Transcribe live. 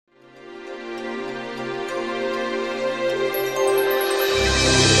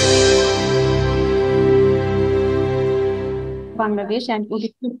Bangladesh, and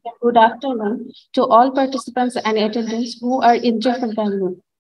good afternoon to all participants and attendants who are in different venues.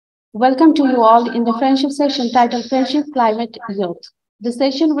 Welcome to you all in the friendship session titled Friendship, Climate, Youth. The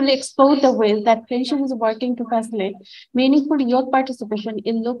session will explore the ways that friendship is working to facilitate meaningful youth participation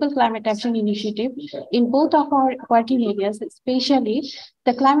in local climate action initiative in both of our working areas, especially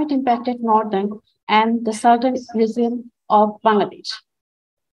the climate impacted northern and the southern region of Bangladesh.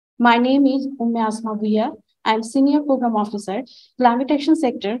 My name is Asma Bhuiya. I'm Senior Program Officer, Climate Action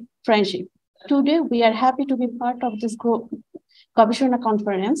Sector, Friendship. Today, we are happy to be part of this Gobeshona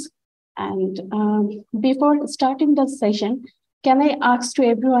conference. And before starting the session, can I ask to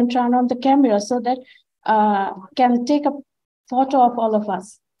everyone turn on the camera so that can take a photo of all of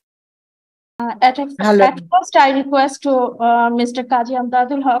us? At first, I request to Mr. Kaji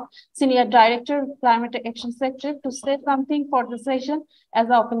Amdadul Haq, Senior Director, Climate Action Sector, to say something for the session as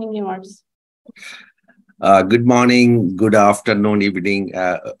the opening remarks. Good morning, good afternoon, evening.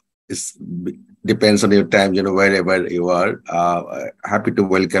 It depends on your time, wherever you are. Happy to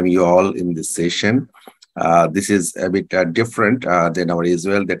welcome you all in this session. This is a bit different than our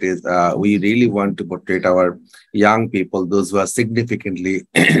usual. That is, we really want to portray our young people, those who are significantly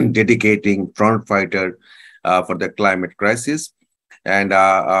dedicating front fighter for the climate crisis. And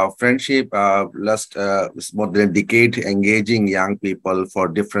Friendship last more than a decade engaging young people for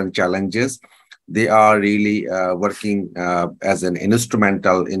different challenges. They are really working as an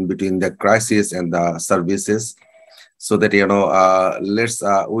instrumental in between the crisis and the services, so that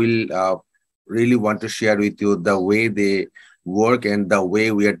we'll really want to share with you the way they work and the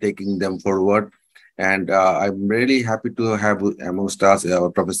way we are taking them forward. And I'm really happy to have amongst us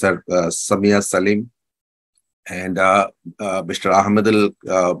Professor Samia Salim and Mr. Ahmed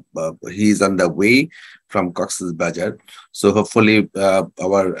he's on the way from Cox's Bazar. So hopefully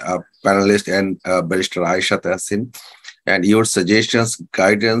our panelist and Barrister Aisha Tassim, and your suggestions,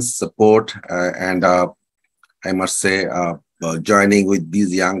 guidance, support, and I must say joining with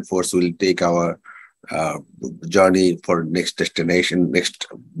these young folks will take our journey for next destination, next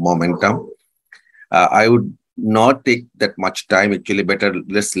momentum. I would not take that much time. Actually, better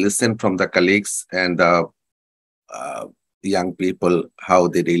let's listen from the colleagues and the young people, how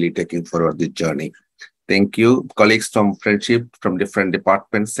they're really taking forward the journey. Thank you. Colleagues from Friendship, from different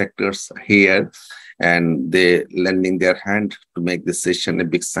departments, sectors here, and they lending their hand to make this session a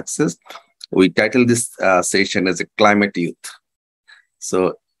big success. We title this session as a Climate Youth.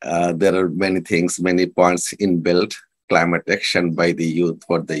 So there are many things, many points inbuilt. Climate action by the youth,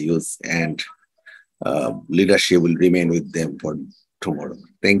 for the youth, and leadership will remain with them for tomorrow.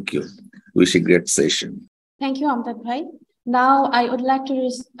 Thank you. Wish a great session. Thank you, Amdad Bhai. Now, I would like to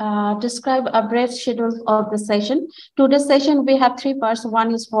describe a brief schedule of the session. Today's session, we have three parts.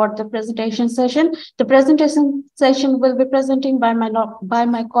 One is for the presentation session. The presentation session will be presenting by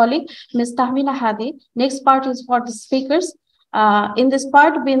my colleague, Ms. Tahmina Hadi. Next part is for the speakers. In this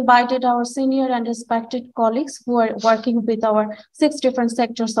part, we invited our senior and respected colleagues who are working with our 6 different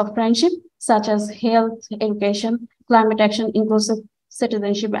sectors of friendship, such as health, education, climate action, inclusive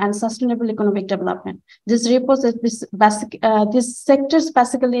citizenship, and sustainable economic development. This report is these sectors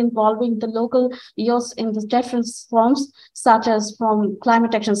basically involving the local youth in the different forms, such as from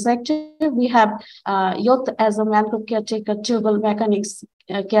climate action sector, we have youth as a mangrove caretaker, tubal mechanics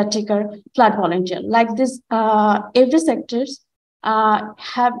caretaker, flood volunteer. Like this, every sectors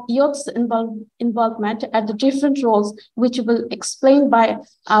have youth's involvement at the different roles, which will explain by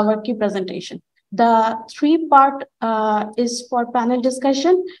our key presentation. The 3-part is for panel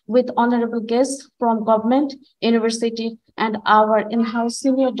discussion with honorable guests from government, university, and our in-house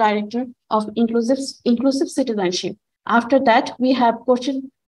senior director of inclusive citizenship. After that, we have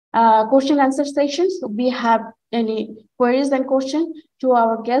question answer sessions. We have any queries and questions to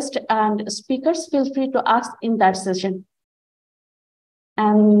our guests and speakers. Feel free to ask in that session.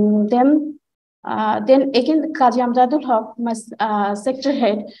 And then again, Kaji Amdadul Haq, my sector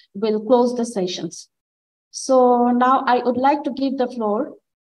head, will close the sessions. So now I would like to give the floor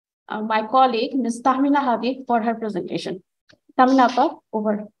my colleague, Ms. Tahmina Hadi, for her presentation. Tahmina,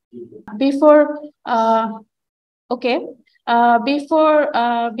 over. Before the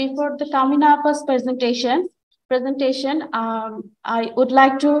Tahmina presentation, I would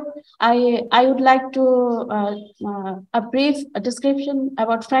like to a brief description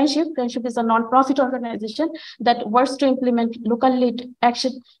about Friendship. Friendship is a non-profit organization that works to implement local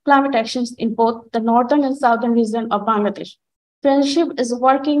climate actions in both the northern and southern region of Bangladesh. Friendship is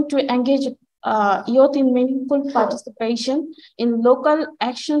working to engage youth in meaningful participation in local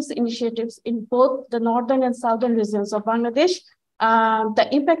actions initiatives in both the northern and southern regions of Bangladesh. the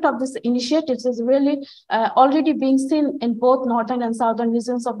impact of this initiatives is really already being seen in both northern and southern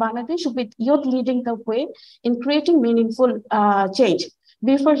regions of Bangladesh, with youth leading the way in creating meaningful change.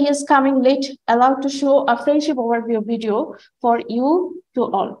 Before he is coming late, allowed to show a friendship overview video for you to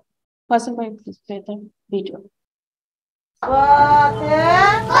all. Person, please play the video.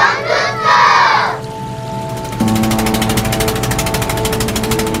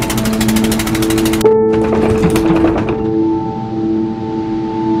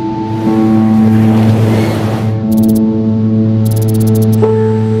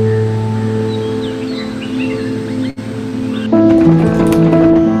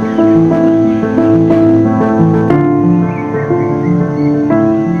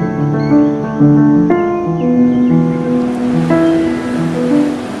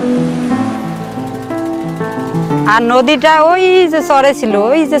 আর নদীটা ওই যে চরে ছিল,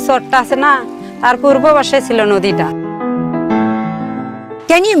 ওই যে চরটা আছে না, তার পূর্ব পাশে ছিল নদীটা।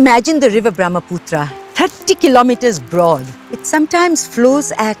 Can you imagine the river Brahmaputra, 30 kilometers broad? It sometimes flows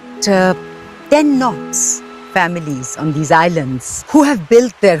at 10 knots. Families on these islands who have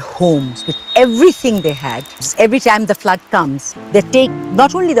built their homes with everything they had. Every time the flood comes, they take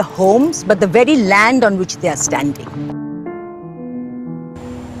not only the homes, but the very land on which they are standing.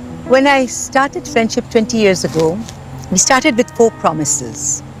 When I started Friendship 20 years ago, we started with 4 promises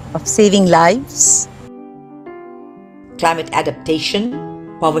of saving lives, climate adaptation,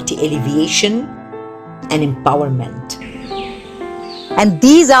 poverty alleviation, and empowerment. And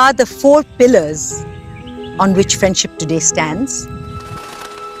these are the 4 pillars on which Friendship today stands.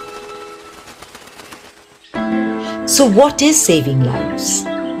 So what is saving lives?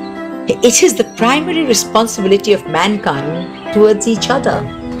 It is the primary responsibility of mankind towards each other.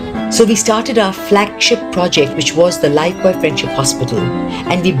 So we started our flagship project, which was the Lifebuoy Friendship Hospital,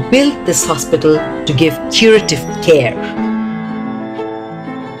 and we built this hospital to give curative care.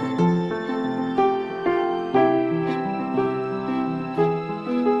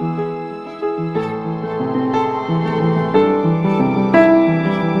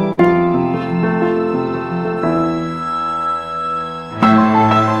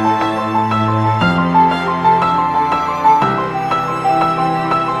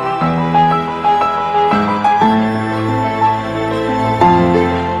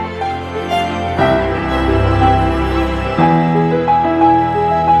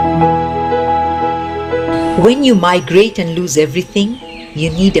 When you migrate and lose everything, you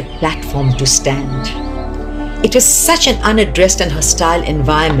need a platform to stand. It was such an unaddressed and hostile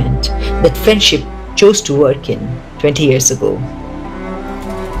environment that Friendship chose to work in 20 years ago.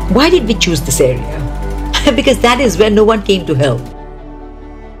 Why did we choose this area? Because that is where no one came to help.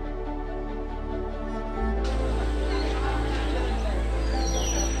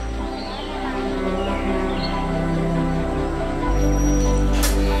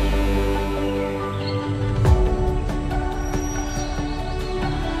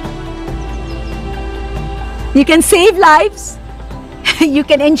 You can save lives, you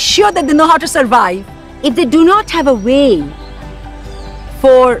can ensure that they know how to survive. If they do not have a way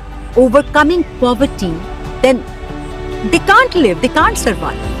for overcoming poverty, then they can't live, they can't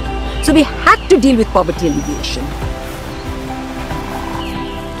survive. So we had to deal with poverty alleviation.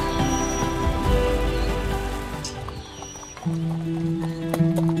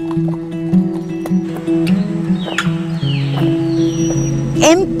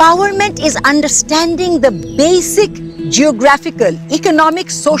 Empowerment is understanding the basic geographical, economic,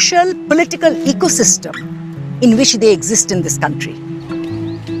 social, political ecosystem in which they exist in this country.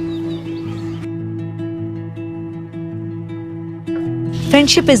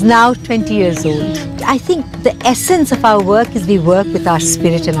 Friendship is now 20 years old. I think the essence of our work is we work with our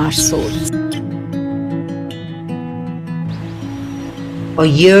spirit and our souls. For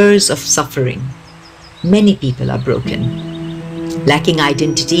years of suffering, many people are broken, lacking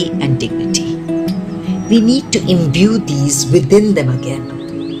identity and dignity. We need to imbue these within them again,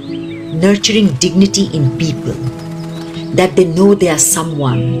 nurturing dignity in people, that they know they are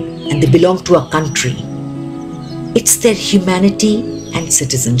someone and they belong to a country. It's their humanity and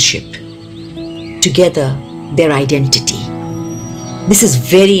citizenship. Together, their identity. This is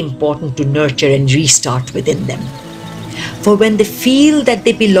very important to nurture and restart within them. For when they feel that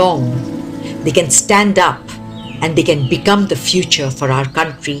they belong, they can stand up and they can become the future for our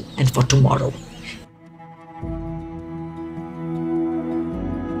country and for tomorrow.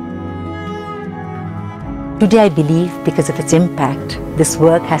 Today, I believe because of its impact, this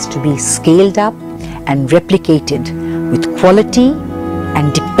work has to be scaled up and replicated with quality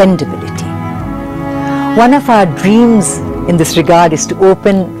and dependability. One of our dreams in this regard is to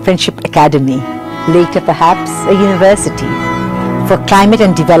open Friendship Academy, later perhaps a university, for Climate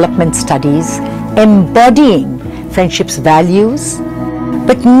and Development Studies, embodying friendship's values,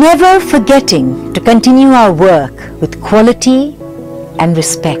 but never forgetting to continue our work with quality and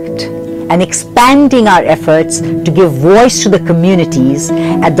respect, and expanding our efforts to give voice to the communities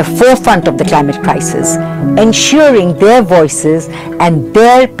at the forefront of the climate crisis, ensuring their voices and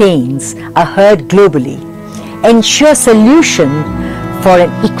their pains are heard globally, ensure solution for an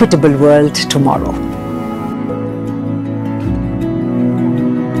equitable world tomorrow.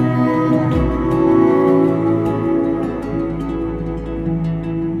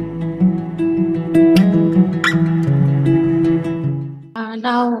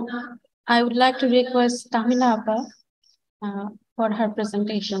 Now, I would like to request Tamina Abba for her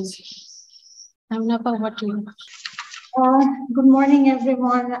presentations. Tamina Abba, what do you? Good morning,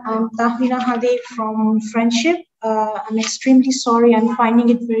 everyone. I'm Tahmina Hadi from Friendship. I'm extremely sorry. I'm finding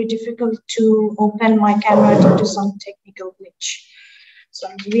it very difficult to open my camera due to some technical glitch. So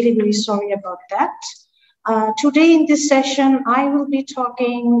I'm really, really sorry about that. Today in this session, I will be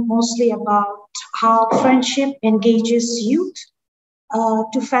talking mostly about how Friendship engages youth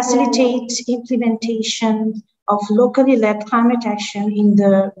to facilitate implementation of locally led climate action in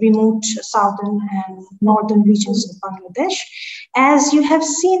the remote southern and northern regions of Bangladesh. As you have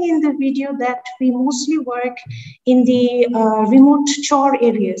seen in the video, that we mostly work in the remote chor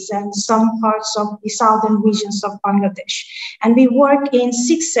areas and some parts of the southern regions of Bangladesh. And we work in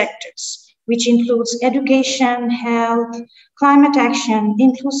 6 sectors, which includes education, health, climate action,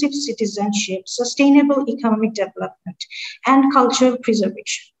 inclusive citizenship, sustainable economic development, and cultural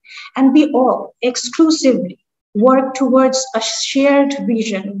preservation. And we all exclusively work towards a shared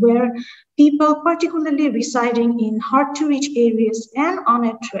vision where people, particularly residing in hard-to-reach areas and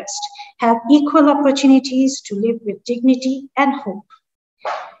unaddressed, have equal opportunities to live with dignity and hope.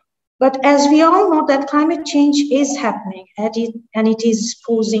 But as we all know that climate change is happening and it is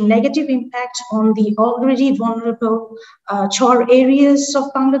posing negative impact on the already vulnerable chor areas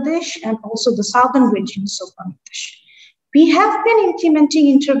of Bangladesh and also the southern regions of Bangladesh. We have been implementing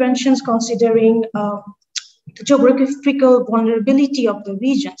interventions considering the geographical vulnerability of the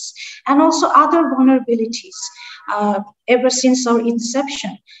regions and also other vulnerabilities ever since our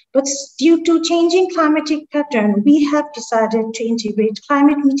inception. But due to changing climatic pattern, we have decided to integrate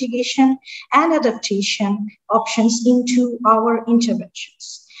climate mitigation and adaptation options into our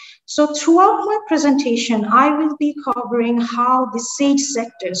interventions. So throughout my presentation, I will be covering how the 8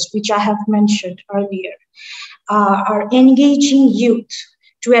 sectors, which I have mentioned earlier, are engaging youth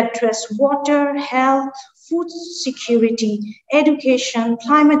to address water, health, food security, education,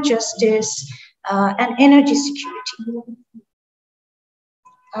 climate justice, and energy security.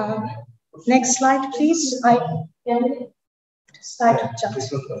 Next slide, please. You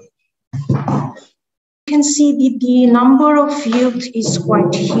can see the number of youth is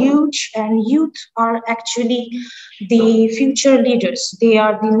quite huge, and youth are actually the future leaders. They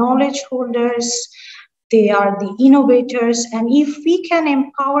are the knowledge holders, they are the innovators, and if we can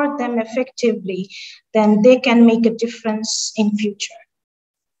empower them effectively, then they can make a difference in future.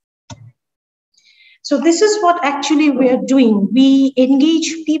 So this is what actually we are doing. We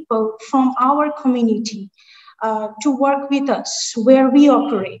engage people from our community to work with us where we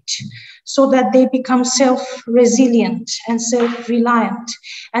operate so that they become self-resilient and self-reliant.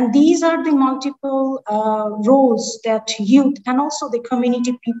 And these are the multiple roles that youth and also the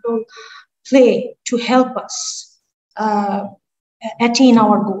community people play to help us attain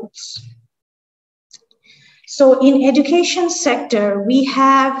our goals. So in education sector, we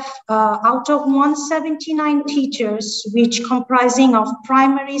have out of 179 teachers, which comprising of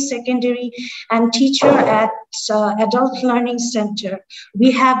primary, secondary, and teacher at adult learning center,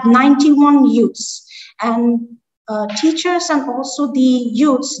 we have 91 youths. And teachers and also the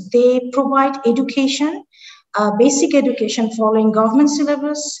youths, they provide education, basic education following government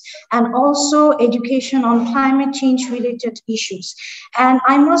syllabus, and also education on climate change related issues. And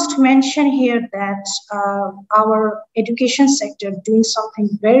I must mention here that our education sector doing something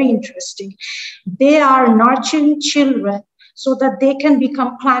very interesting. They are nurturing children so that they can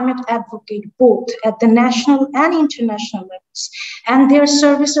become climate advocate both at the national and international levels. And their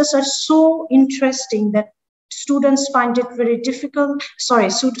services are so interesting that students find it very difficult,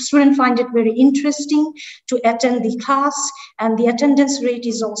 students find it very interesting to attend the class, and the attendance rate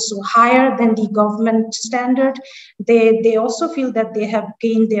is also higher than the government standard. They also feel that they have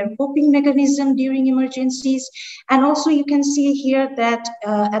gained their coping mechanism during emergencies. And also you can see here that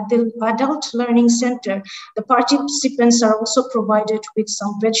at the adult learning center, the participants are also provided with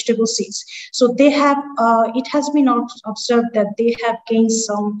some vegetable seeds. So they have, it has been observed that they have gained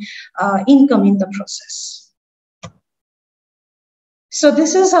some income in the process. So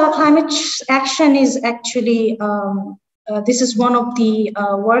this is our climate action is actually, this is one of the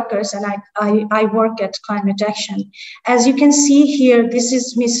workers, and I work at Climate Action. As you can see here, this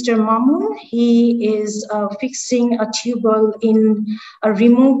is Mr. Mamun. He is fixing a tubewell in a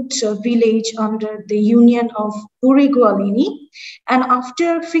remote village under the union of Burigualini. And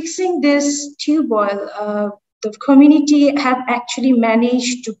after fixing this tubewell, the community have actually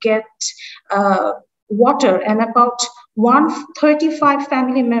managed to get water, and about 135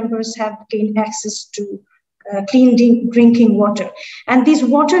 family members have gained access to clean drinking water. And these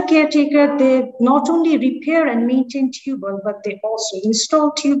water caretaker, they not only repair and maintain tubewell, but they also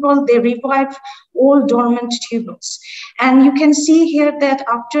install tubewell, they revive old dormant tubewells. And you can see here that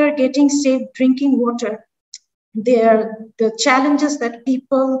after getting safe drinking water, the challenges that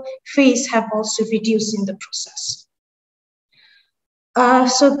people face have also reduced in the process.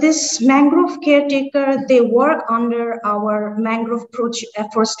 So this mangrove caretaker, they work under our mangrove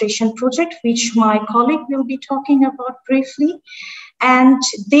afforestation project, which my colleague will be talking about briefly. And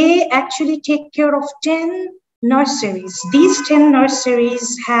they actually take care of 10 nurseries. These 10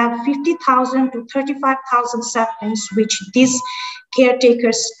 nurseries have 50,000 to 35,000 saplings, which these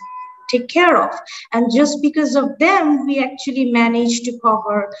caretakers take care of. And just because of them, we actually managed to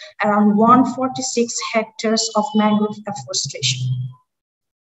cover around 146 hectares of mangrove afforestation.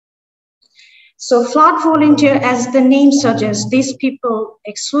 So flood volunteer, as the name suggests, these people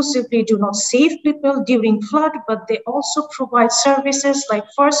exclusively do not save people during flood, but they also provide services like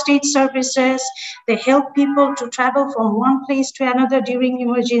first aid services. They help people to travel from one place to another during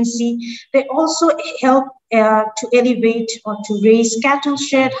emergency. They also help to elevate or to raise cattle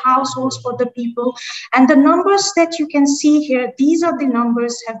shed households for the people. And the numbers that you can see here, these are the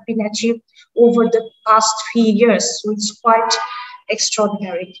numbers have been achieved over the past few years. So it's quite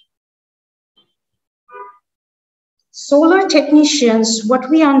extraordinary. Solar technicians, what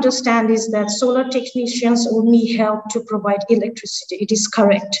we understand is that solar technicians only help to provide electricity. It is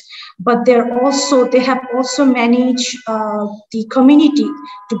correct. But they have also managed the community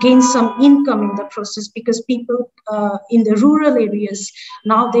to gain some income in the process, because people in the rural areas,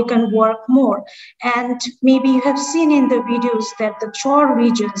 now they can work more. And maybe you have seen in the videos that the Chor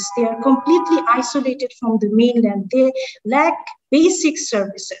regions, they are completely isolated from the mainland. They lack basic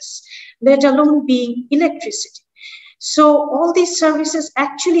services, let alone be electricity. So all these services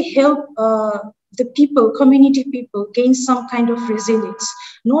actually help the people, community people, gain some kind of resilience,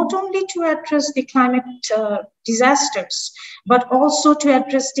 not only to address the climate disasters, but also to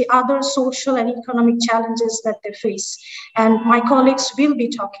address the other social and economic challenges that they face. And my colleagues will be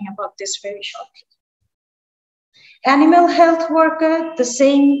talking about this very shortly. Animal health worker, the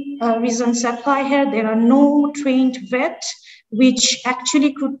same reasons apply here. There are no trained vets which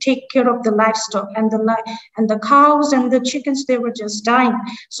actually could take care of the livestock, and the cows and the chickens, they were just dying.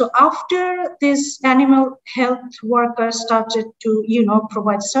 So after this animal health worker started to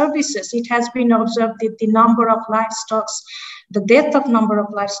provide services, it has been observed that the number of livestock, the death of number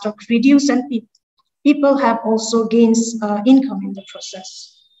of livestock reduced, and people have also gained income in the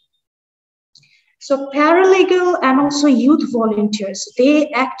process. So paralegal and also youth volunteers,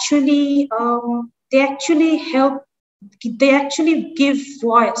 they actually help. They actually give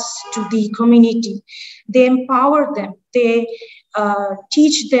voice to the community. They empower them. They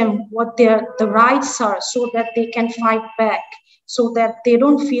teach them what the rights are, so that they can fight back, so that they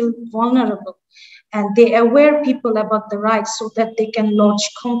don't feel vulnerable. And they aware people about the rights, so that they can lodge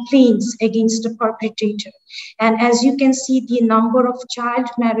complaints against the perpetrator. And as you can see, the number of child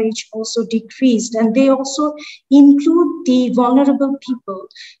marriage also decreased, and they also include the vulnerable people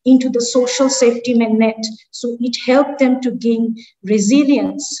into the social safety net. So it helped them to gain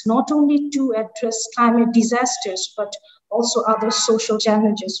resilience, not only to address climate disasters, but also other social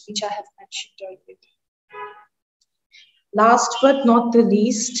challenges, which I have mentioned earlier. Last but not the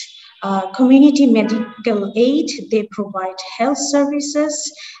least, community medical aid. They provide health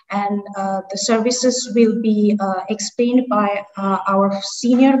services, and the services will be explained by our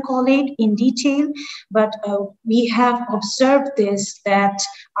senior colleague in detail. But we have observed this, that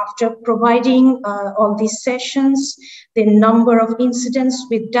after providing all these sessions, the number of incidents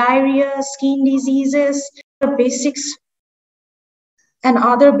with diarrhea, skin diseases, basics, and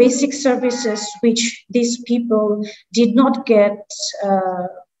other basic services which these people did not get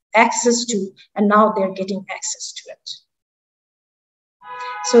access to, and now they're getting access to it.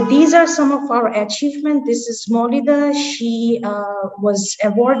 So these are some of our achievements. This is Molida. She was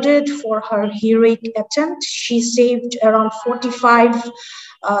awarded for her heroic attempt. She saved around 45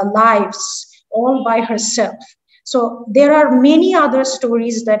 lives all by herself. So there are many other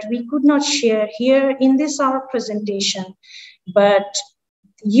stories that we could not share here in this our presentation, but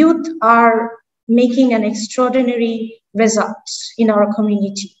youth are making an extraordinary results in our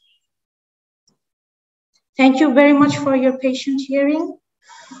community. Thank you very much for your patient hearing.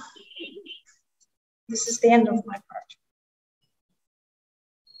 This is the end of my part.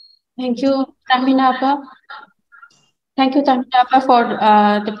 Thank you, Tahmina Appa. Thank you, Tahmina Appa, for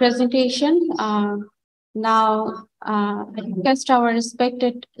the presentation. Now, I request our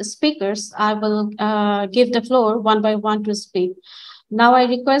respected speakers. I will give the floor one by one to speak. Now, I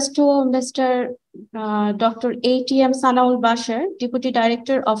request to Mr. Dr. ATM Sanaul Bashar, Deputy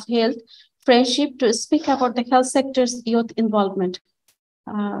Director of Health, Friendship, to speak about the health sector's youth involvement.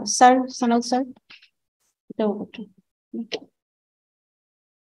 Sir, Sanaul, sir.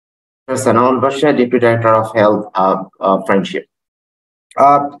 Sanaul Bashar, Deputy Director of Health, Friendship.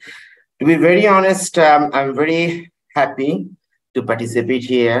 To be very honest, I'm very happy to participate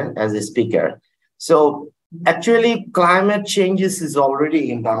here as a speaker. So actually, climate changes is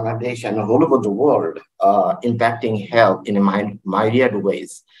already in Bangladesh and all over the world, impacting health in a myriad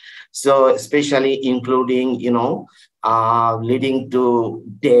ways. So especially including, leading to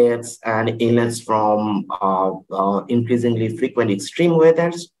deaths and illness from increasingly frequent extreme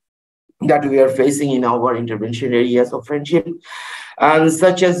weathers that we are facing in our intervention areas of Friendship, and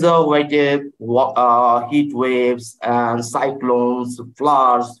such as heat waves and cyclones,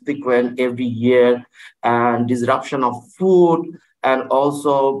 floods frequent every year, and disruption of food, and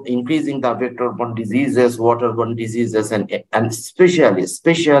also increasing the vector-borne diseases, waterborne diseases, and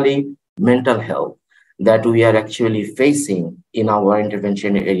especially mental health that we are actually facing in our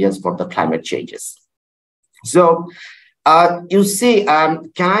intervention areas for the climate changes. So, you see,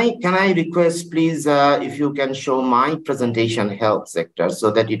 can I request, please, if you can show my presentation health sector so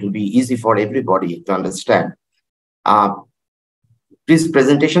that it will be easy for everybody to understand. Please,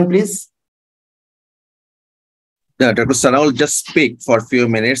 presentation, please. Yeah, Dr. Sanaul, just speak for a few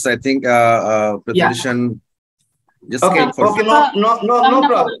minutes. I think presentation. Yeah. Just okay. For okay. No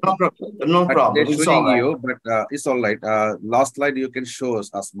problem. They're It's showing all right. you, but it's all right. Last slide you can show us,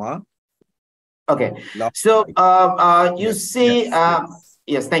 Asma. Okay, so you see,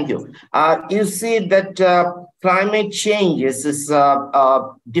 yes, thank you. You see that climate changes is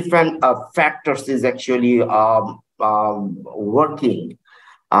different factors is actually working,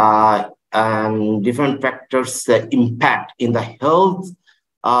 and different factors impact in the health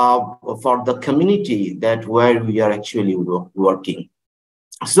for the community that where we are actually working.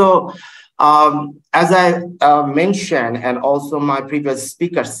 So, as I mentioned, and also my previous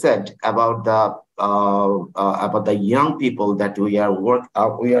speaker said about the young people that we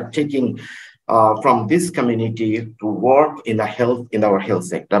are taking from this community to work in our health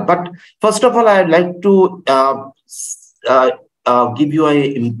sector. But first of all, I'd like to give you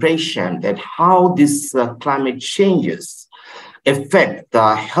an impression that how this climate changes affect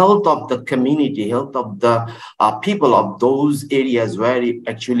the health of the community, health of the people of those areas where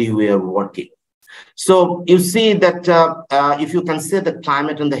actually we are working. So you see that if you consider the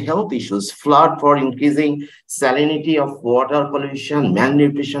climate and the health issues, flood for increasing salinity of water, pollution,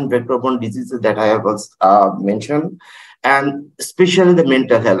 malnutrition, vector-borne diseases that I have mentioned, and especially the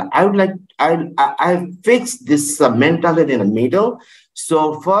mental health. I fixed this mental health in the middle.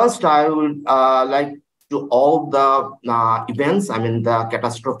 So first I would like to all the events, the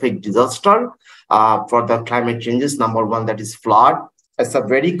catastrophic disaster for the climate changes. Number one, that is flood. It's a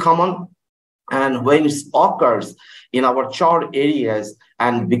very common, and when it occurs in our char areas,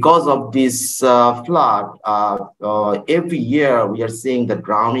 and because of this flood, every year we are seeing the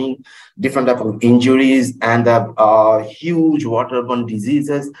drowning, different type of injuries, and huge waterborne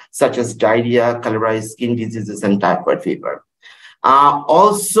diseases such as diarrhea, cholera, skin diseases, and typhoid fever.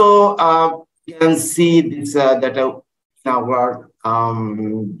 Also, you can see this that in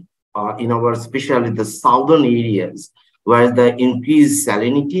our especially the southern areas where the increased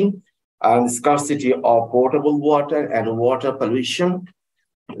salinity and scarcity of potable water and water pollution.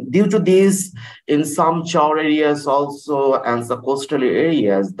 Due to this, in some char areas also and the coastal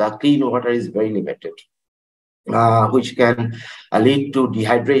areas, the clean water is very limited, which can lead to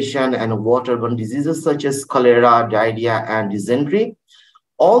dehydration and waterborne diseases such as cholera, diarrhea, and dysentery.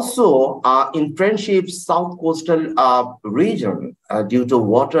 Also, in Friendship South Coastal region, due to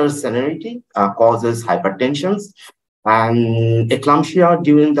water salinity, causes hypertension and eclampsia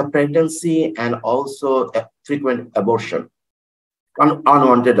during the pregnancy, and also a frequent abortion,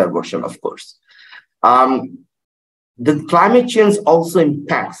 unwanted abortion, of course. The climate change also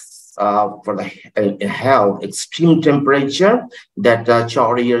impacts for the health, extreme temperature that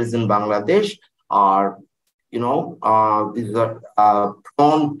char areas in Bangladesh are, these are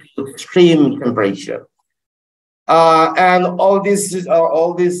prone to extreme temperature. And all this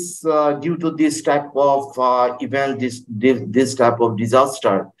due to this type of event, this type of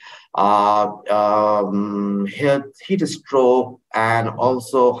disaster, heat stroke and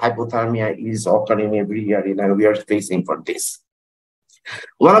also hypothermia is occurring every year, and we are facing for this.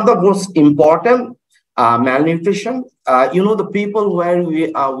 One of the most important, malnutrition. The people where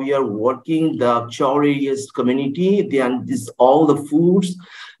we are working, the chore areas community, all the foods,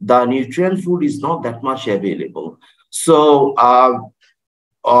 the nutrient food is not that much available. So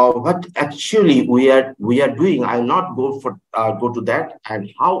what actually we are doing, I'll not go to that, and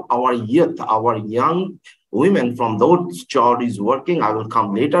how our youth, our young women from those chore is working, I will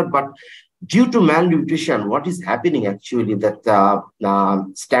come later. But due to malnutrition, what is happening actually that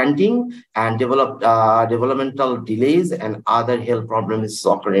stunting and developmental delays and other health problems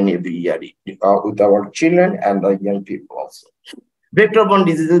occurring every year with our children and the young people also. Vector-borne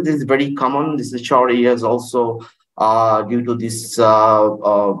diseases is very common. This is chore areas also due to this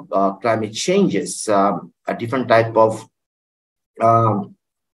climate changes, a different type of.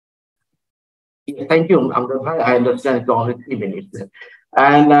 Thank you, I understand it's only 3 minutes.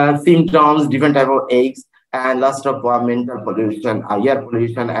 And symptoms, different type of aches, and lots of mental pollution, air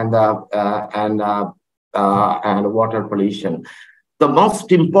pollution, and water pollution. The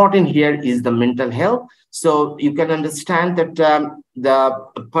most important here is the mental health. So you can understand that the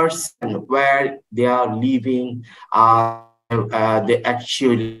person where they are living, they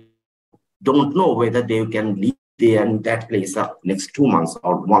actually don't know whether they can live there in that place next 2 months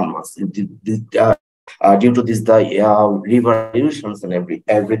or 1 month. Due to this, the river pollutions and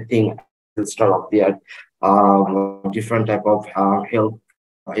everything, instead of their different type of health,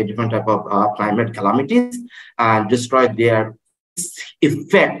 different type of climate calamities, and destroy their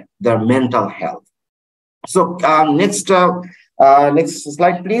affect their mental health. So next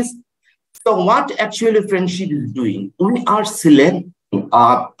slide, please. So what actually Friendship is doing? We are selecting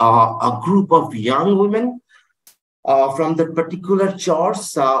a group of young women from the particular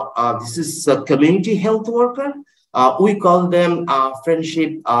chores. This is a community health worker. We call them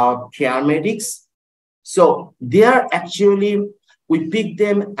Friendship paramedics. So they are actually, we pick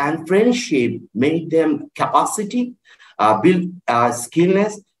them, and Friendship made them capacity, build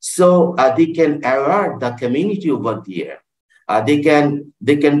skillness, so they can aware the community over there. They can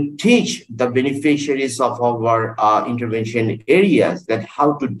teach the beneficiaries of our intervention areas that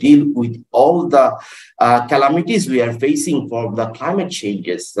how to deal with all the calamities we are facing from the climate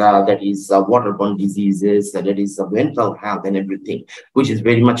changes, that is waterborne diseases, that is mental health and everything, which is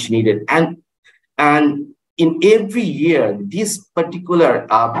very much needed. And in every year, this particular,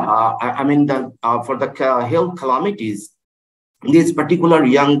 for the health calamities, this particular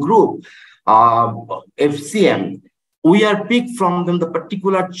young group, FCM, we are picked from them the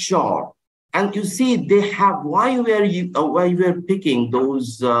particular chart, and you see they have why we are picking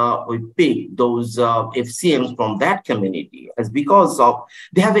those we pick those FCMs from that community, as because of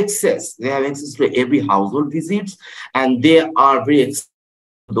they have access to every household visits, and they are very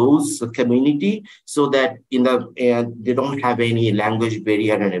those community, so that in the they don't have any language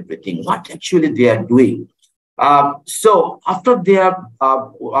barrier and everything. What actually they are doing? So after we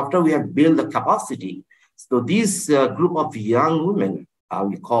have built the capacity, so this group of young women,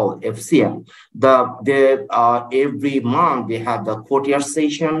 we call FCM, every month they have the courtier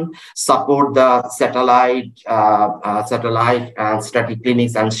session, support the satellite and static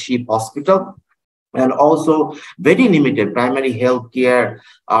clinics and sheep hospital, and also very limited primary health care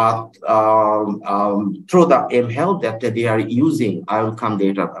through the mHealth that they are using. I will come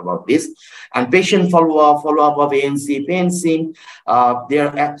later about this. And patient follow-up of ANC, PNC, they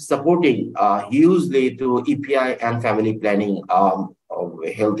are supporting hugely to EPI and family planning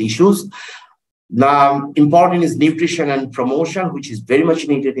health issues. Now, important is nutrition and promotion, which is very much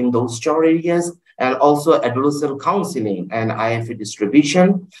needed in those chore areas, and also adolescent counseling and IFA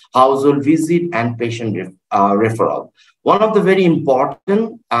distribution, household visit, and patient referral. One of the very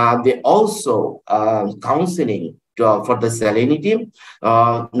important, they also counseling for the salinity,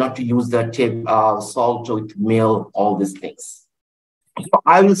 not to use the salt with meal, all these things. So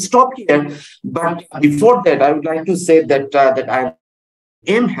I will stop here, but before that, I would like to say that I'm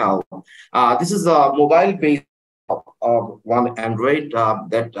mHealth. This is a mobile-based one Android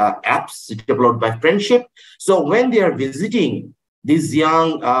apps developed by Friendship. So when they are visiting these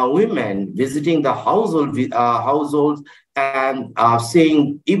young women visiting the households and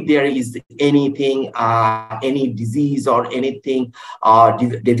saying if there is anything, any disease or anything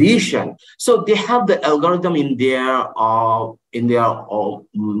deviation. So they have the algorithm in their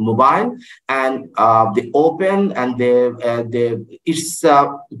mobile, and they open and it's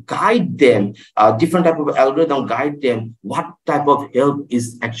guide them, different type of algorithm guide them what type of help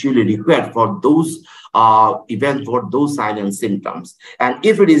is actually required for those events, for those signs and symptoms. And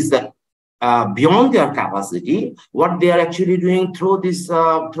if it is beyond their capacity, what they are actually doing through this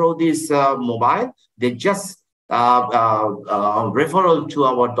mobile, they just referral to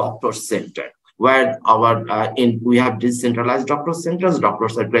our doctor center, where we have decentralized doctor centers.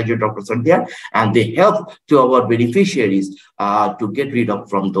 Doctors are graduate doctors are there, and they help to our beneficiaries to get rid of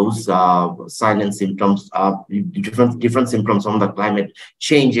from those signs and symptoms, different symptoms from the climate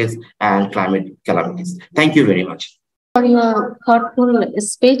changes and climate calamities. Thank you very much for your thoughtful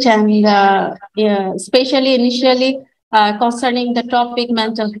speech, and especially initially concerning the topic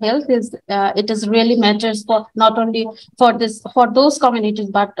mental health. It is really matters for not only for those communities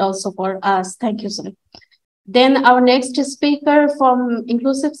but also for us. Thank you, sir. Then our next speaker from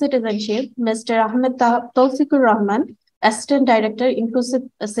Inclusive Citizenship, Mr. Ahmed Tawfiqur Rahman, Assistant Director, Inclusive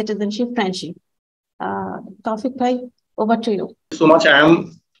Citizenship Friendship. Tawfiq bhai, over to you. Thank you so much. I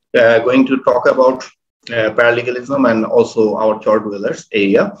am going to talk about paralegalism and also our chart dwellers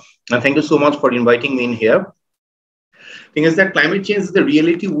area. And thank you so much for inviting me in here. Thing is that climate change is the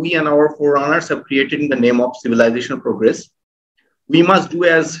reality we and our forerunners have created in the name of civilizational progress. We must do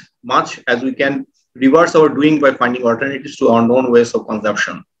as much as we can reverse our doing by finding alternatives to our known ways of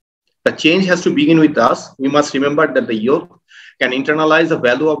consumption. The change has to begin with us. We must remember that the youth can internalize the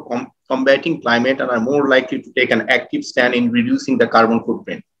value of combating climate and are more likely to take an active stand in reducing the carbon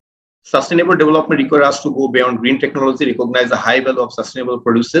footprint. Sustainable development requires us to go beyond green technology, recognize the high value of sustainable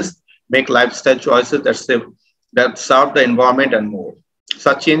produces, make lifestyle choices that serve the environment and more.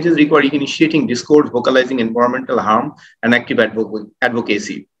 Such changes require initiating discourse, vocalizing environmental harm, and active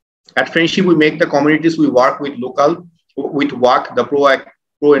advocacy. At Friendship, we make the communities we work with the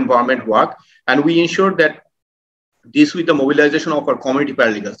pro-environment work, and we ensure that this with the mobilization of our community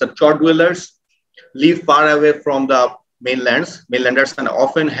paralegals. The chart dwellers live far away from the mainlanders, and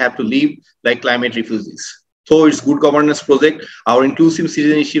often have to live like climate refugees. So it's good governance project. Our inclusive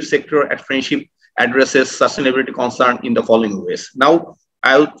citizenship sector at Friendship addresses sustainability concern in the following ways. Now,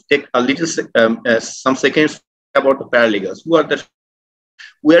 I'll take a little some seconds about the paralegals.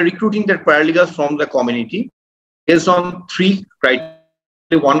 We are recruiting the paralegals from the community based on 3 criteria.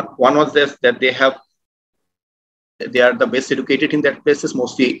 One was this, that they are the best educated in that places,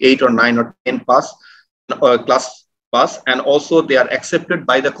 mostly 8 or 9 or 10 class pass, and also they are accepted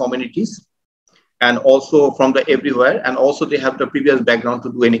by the communities and also from the everywhere, and also they have the previous background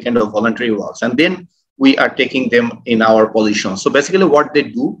to do any kind of voluntary works, and then we are taking them in our position. So basically what they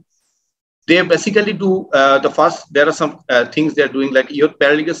do, they basically do there are some things they're doing, like youth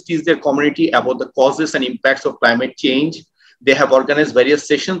paralegals teach their community about the causes and impacts of climate change. They have organized various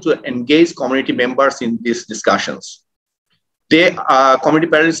sessions to engage community members in these discussions. Community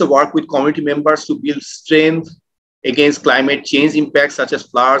paralegals work with community members to build strength against climate change impacts such as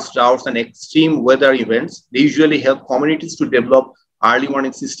floods, droughts, and extreme weather events. They usually help communities to develop early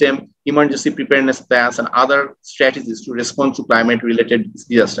warning system, emergency preparedness plans, and other strategies to respond to climate-related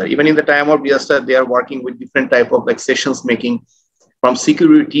disaster. Even in the time of disaster, they are working with different type of sessions making, from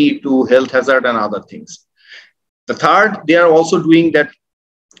security to health hazard and other things. The third, they are also doing that.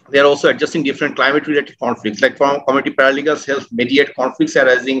 They are also addressing different climate-related conflicts, like community paralegals help mediate conflicts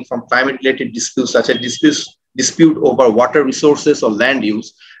arising from climate-related disputes, such as dispute over water resources or land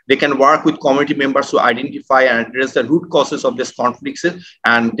use. They can work with community members to identify and address the root causes of these conflicts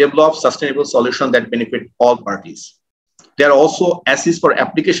and develop sustainable solutions that benefit all parties. They are also assist for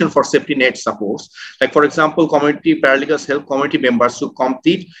application for safety net supports. Like for example, community paralegals help community members to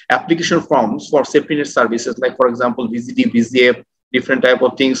complete application forms for safety net services, like for example, VGD, VZF, different type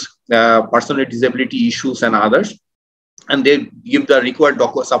of things, personal disability issues and others. And they give the required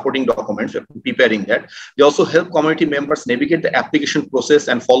supporting documents, preparing that. They also help community members navigate the application process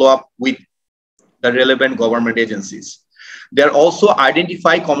and follow up with the relevant government agencies. They are also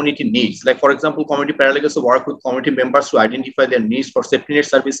identify community needs. Like for example, community paralegals work with community members to identify their needs for safety net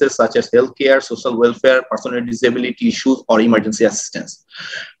services such as healthcare, social welfare, personal disability issues, or emergency assistance.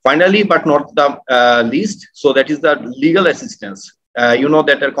 Finally, but not the least, so that is the legal assistance. You know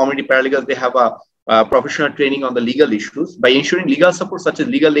that our community paralegals, they have a professional training on the legal issues. By ensuring legal support such as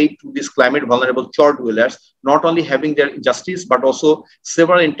legal aid to these climate vulnerable chart dwellers, not only having their justice, but also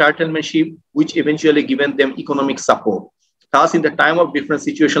several entitlementship, which eventually given them economic support. Thus, in the time of different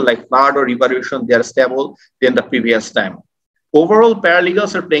situations like flood or evacuation, they are stable than the previous time. Overall,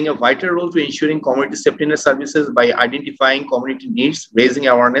 paralegals are playing a vital role to ensuring community safety net services by identifying community needs, raising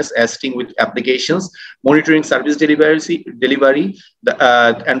awareness, assisting with applications, monitoring service delivery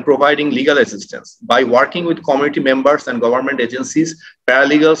and providing legal assistance. By working with community members and government agencies,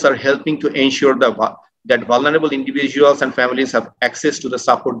 paralegals are helping to ensure that vulnerable individuals and families have access to the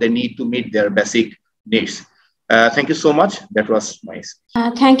support they need to meet their basic needs. Thank you so much. That was my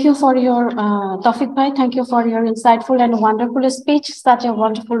speech. Thank you for your, Tawfiq Bhai, thank you for your insightful and wonderful speech, such a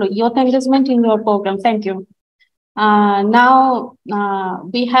wonderful youth engagement in your program. Thank you. Now,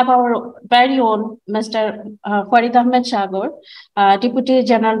 we have our very own Mr. Farid Ahmed Shagor, Deputy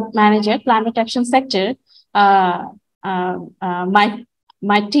General Manager, Climate Action Sector. My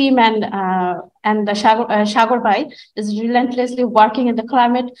team and the Shagor Bhai is relentlessly working in the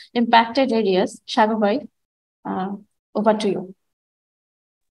climate impacted areas. Shagor Bhai, over to you.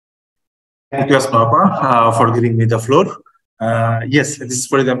 Thank you, Asma, for giving me the floor. Yes, this is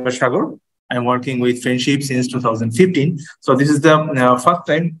Farid Ahmed Shagor. I'm working with Friendship since 2015. So this is the first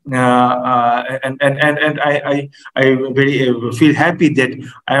time, and I very feel happy that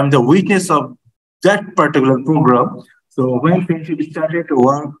I am the witness of that particular program. So when Friendship started to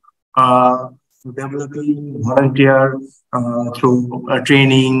work, developing volunteer through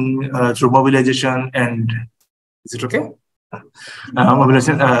training, through mobilization, and is it okay?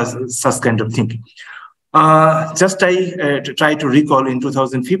 Mobilization, such kind of thing. Just I try to recall in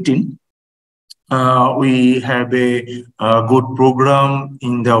 2015. We have a good program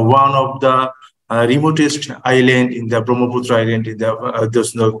in the one of the remotest island in the Brahmaputra island. In the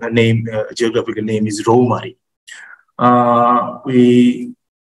there's no name, geographical name is Romari. We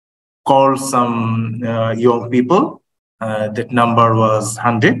called some young people. That number was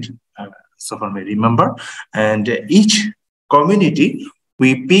 100, so far I remember. And each community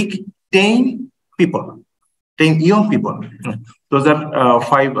we pick 10 people, 10 young people. Those are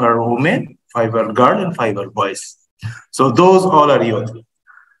 5 are women, 5 are girls, and 5 are boys. So those all are youth.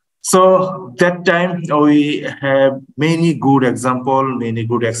 So that time we have many good example, many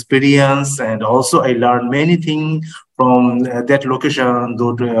good experience, and also I learned many things from that location.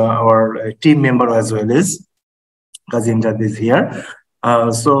 Though our team member as well as Kazinjad is here.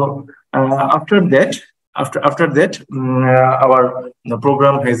 After that, our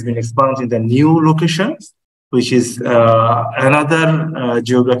program has been expanded in the new locations, which is another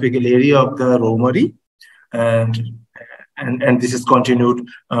geographical area of the Romari, and this is continued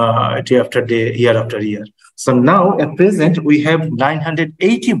day after day, year after year. So now at present we have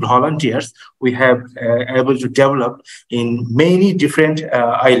 980 volunteers we have able to develop in many different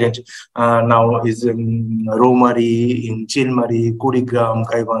islands. Now is in Romari, in Chilmari, Kurigram,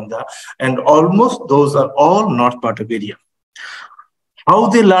 Kaibanda, and almost those are all north part of area. How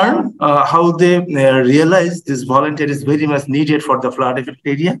they learn, how they realize this volunteer is very much needed for the flood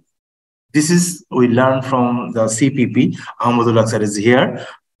affected area. This is we learn from the CPP. Ahmadullah sir is here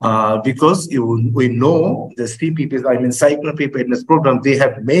because we know the CPPs, I mean Cyclone Preparedness Program. They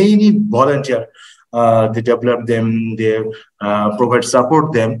have many volunteers. They develop them. They provide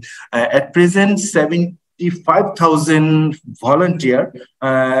support them. At present, 75,000 volunteers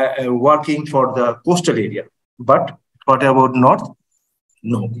working for the coastal area. But what about north?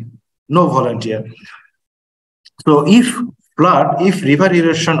 No volunteer. So if river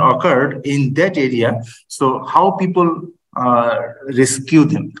erosion occurred in that area, so how people rescue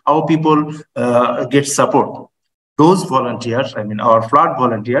them, how people get support? Those volunteers, I mean our flood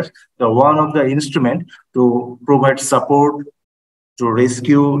volunteers, the one of the instrument to provide support, to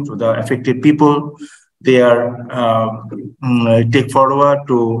rescue to the affected people. They are take forward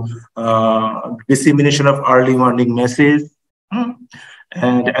to dissemination of early warning message.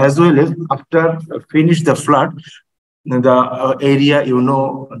 And as well as after finish the flood, the area,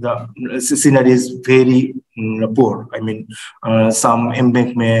 the scenery is very poor. I mean, some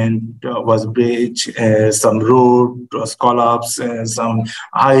embankment was breached, some road was collapsed, some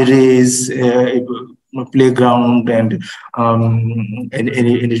high-rise playground and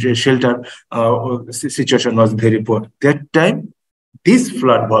any shelter situation was very poor. That time, this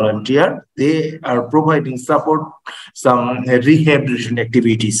flood volunteer, they are providing support, some rehabilitation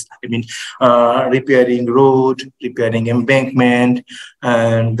activities. I mean, repairing road, repairing embankment,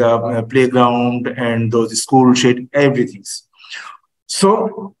 and the playground, and those school shed, everything.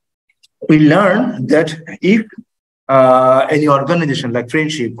 So we learned that if any organization like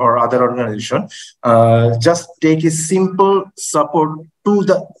Friendship or other organization just take a simple support to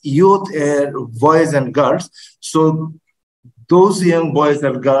the youth, boys and girls, so those young boys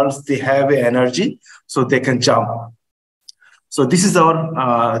and girls, they have energy, so they can jump. So this is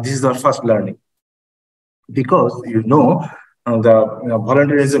our first learning, because the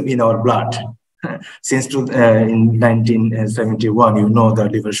volunteerism in our blood. Since in 1971, the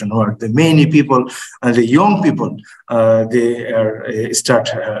liberation war, the many people, the young people, they start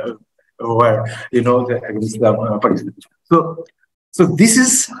where against the so this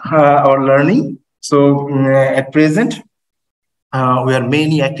is our learning. So at present, we have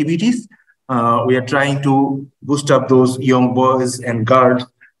many activities. We are trying to boost up those young boys and girls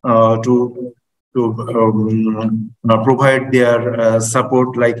to provide their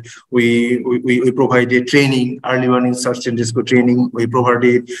support. Like we provided training, early warning search and rescue training. We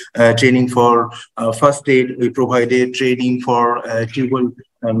provided training for first aid. We provided training for tubal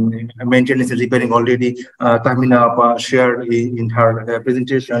maintenance and repairing. Already Tamina shared in her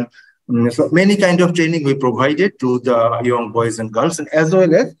presentation. So many kind of training we provided to the young boys and girls, and as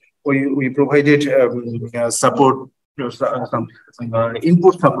well as we provided support, some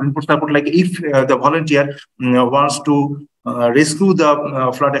input support. Like if the volunteer wants to rescue the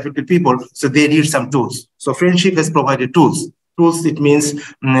flood affected people, so they need some tools. So Friendship has provided tools. Tools, it means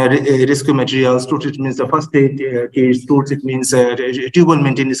rescue materials. Tools, it means the first aid kits. Tools, it means tubal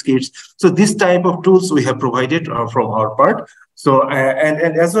maintenance kits. So this type of tools we have provided from our part. So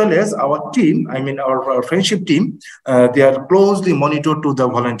and as well as our team, I mean our Friendship team, they are closely monitored to the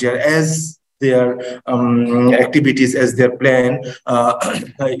volunteer as their activities, as their plan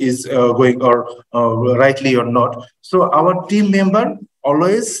is going or rightly or not. So our team member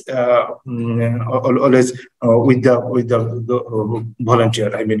always with the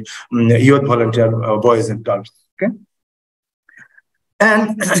volunteer, I mean youth volunteer, boys and girls. Okay.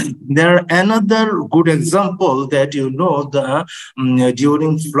 And there are another good example that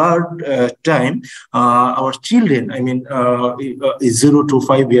during flood time, our children, I mean 0 to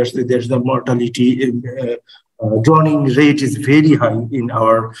 5 years, there's the mortality drowning rate is very high in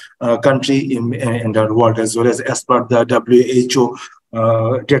our country and our world, as well as per the WHO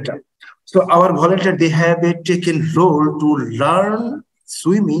data. So our volunteers, they have taken role to learn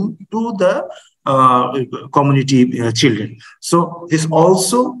swimming to the community children. So this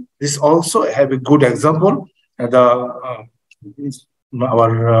also have a good example. Our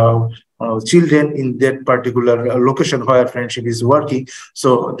children in that particular location where Friendship is working,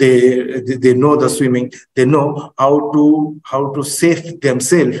 so they know the swimming. They know how to save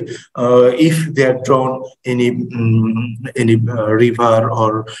themselves if they are drawn any river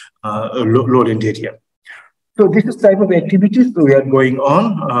or lowland area. So this is type of activities we are going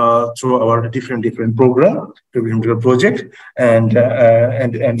on through our different program, different project, and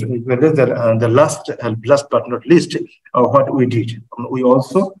the last but not least, what we did, we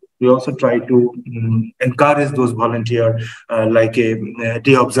also try to encourage those volunteers, like a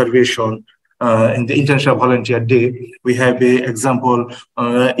day observation. In the International Volunteer Day, we have an example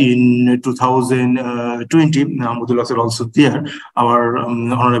in 2020. Mahmoudullah sir also there. Our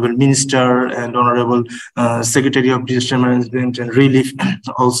Honorable Minister and Honorable Secretary of Disaster Management and Relief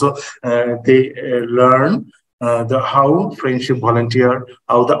also, they learn how Friendship volunteer,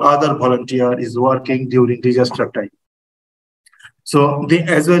 how the other volunteer is working during disaster time. So they,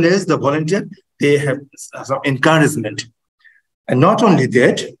 as well as the volunteer, they have some encouragement. And not only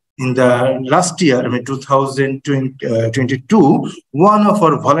that, in the last year, I mean 2022, one of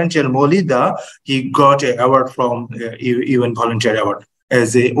our volunteer, Molida, he got an award from UN Volunteer Award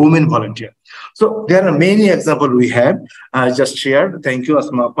as a woman volunteer. So there are many examples we have. I just shared. Thank you,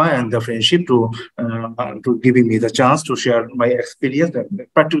 Asmapa and the Friendship to giving me the chance to share my experience,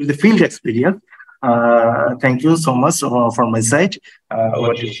 particularly the field experience. Thank you so much from my side.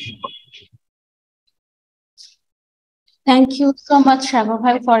 Thank you so much,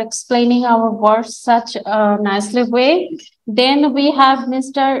 Shagobhai, for explaining our work such a nicely way. Then we have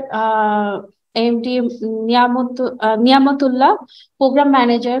Mr. MD Niamatullah, Program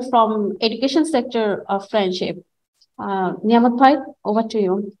Manager from Education Sector of Friendship. Niamat Bhai, over to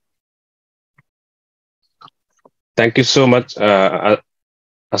you. Thank you so much,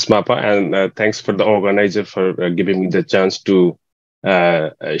 Asmapa, and thanks for the organizer for giving me the chance to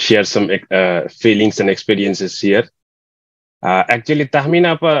share some feelings and experiences here. Actually,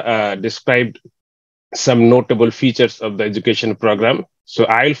 Tahmina described some notable features of the education program. So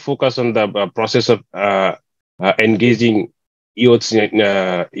I'll focus on the process of engaging youths in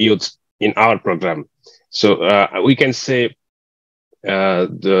our program. So we can say we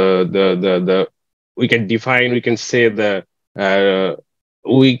can define, we can say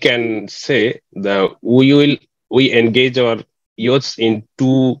we engage our youths in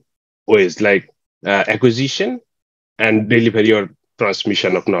two ways, like acquisition and delivery or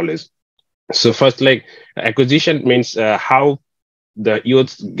transmission of knowledge. So first, like acquisition means how the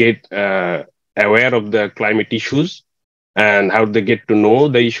youths get aware of the climate issues and how they get to know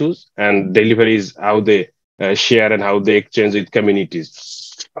the issues, and delivery is how they share and how they exchange with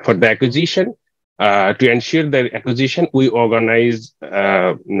communities. For the acquisition, to ensure the acquisition, we organize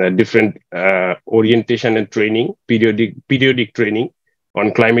different orientation and training, periodic training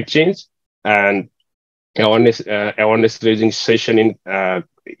on climate change, and awareness raising session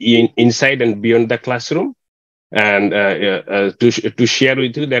inside and beyond the classroom. And to share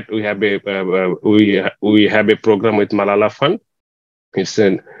with you that we have a program with Malala Fund. It's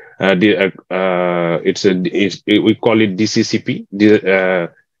we call it DCCP,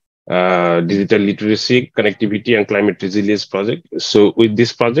 Digital Literacy, Connectivity and Climate Resilience Project. So with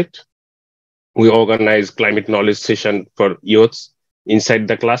this project, we organize climate knowledge session for youths inside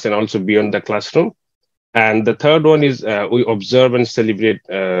the class and also beyond the classroom. And the third one is we observe and celebrate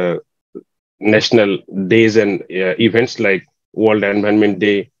national days and events like World Environment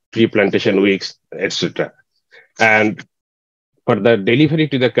Day, Tree Plantation Weeks, etc. And for the delivery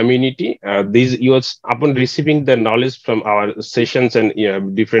to the community, these youths, upon receiving the knowledge from our sessions and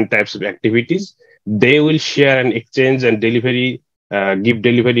different types of activities, they will share and exchange and give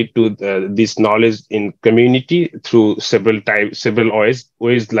delivery to this knowledge in community through several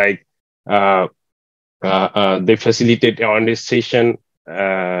ways like they facilitate awareness session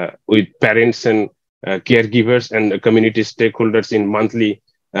with parents and caregivers and community stakeholders in monthly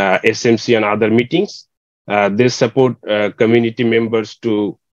SMC and other meetings. They support community members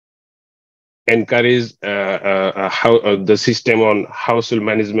to encourage the system on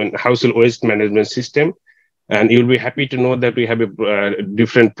household waste management system. And you'll be happy to know that we have a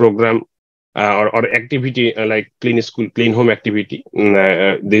different program or activity like clean school, clean home activity.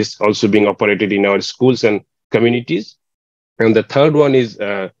 This also being operated in our schools and communities. And the third one is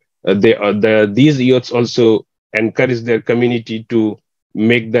these youths also encourage their community to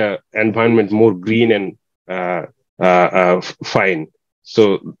make the environment more green and fine.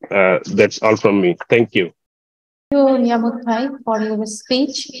 So that's all from me. Thank you. Thank you, Niyamut Bhai, for your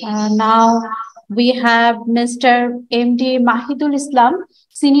speech. Now we have Mr. MD Mahidul Islam,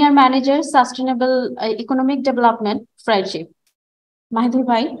 Senior Manager, Sustainable Economic Development, Friendship. Mahidul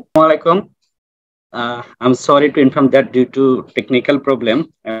Bhai. Assalamualaikum. I'm sorry to inform that due to technical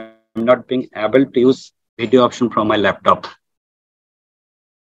problem, I'm not being able to use video option from my laptop.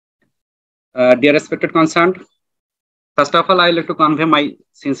 Dear respected concerned, first of all, I would like to convey my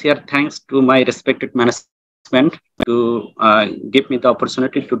sincere thanks to my respected management to give me the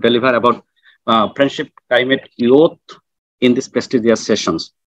opportunity to deliver about friendship, climate, youth in these prestigious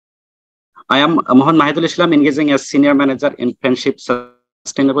sessions. I am Mohan Mahidul Islam, engaging as Senior Manager in Friendship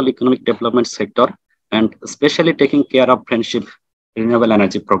Sustainable Economic Development Sector and especially taking care of Friendship Renewable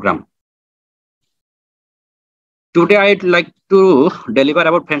Energy Program. Today, I'd like to deliver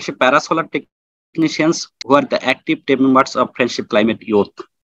about Friendship Parasolar Technicians who are the active team members of Friendship Climate Youth.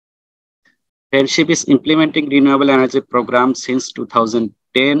 Friendship is implementing renewable energy program since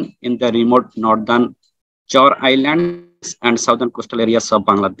 2010 in the remote northern Chor Islands and southern coastal areas of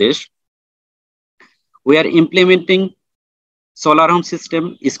Bangladesh. We are implementing solar home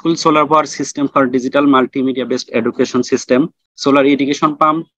system, school solar power system for digital multimedia based education system, solar irrigation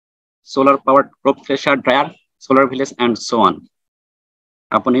pump, solar powered crop thresher dryer, solar village, and so on.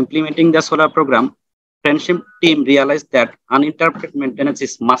 Upon implementing the solar program, Friendship team realized that uninterrupted maintenance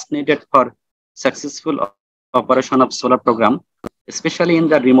is much needed for successful operation of solar program, especially in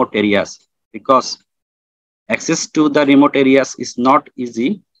the remote areas, because access to the remote areas is not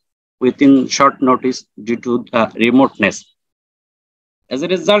easy within short notice due to remoteness. As a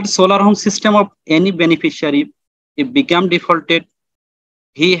result, solar home system of any beneficiary, if become defaulted,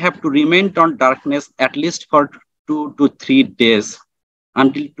 he have to remain on darkness at least for 2 to 3 days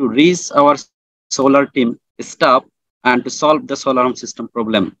until to reach our solar team staff and to solve the solar home system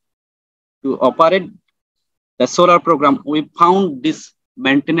problem. To operate the solar program, we found this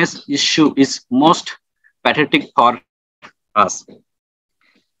maintenance issue is most pathetic for us.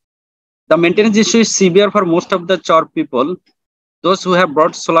 The maintenance issue is severe for most of the Chor people. Those who have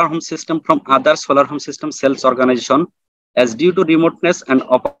brought solar home system from other solar home system sales organization, as due to remoteness and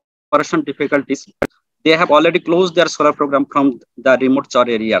operation difficulties, they have already closed their solar program from the remote Chor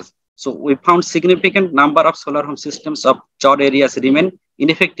areas. So we found significant number of solar home systems of Chor areas remain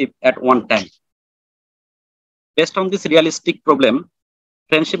ineffective at one time. Based on this realistic problem,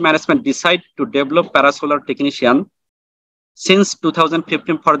 Friendship Management decided to develop parasolar technician since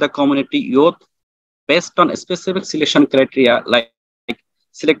 2015 for the community youth based on a specific selection criteria like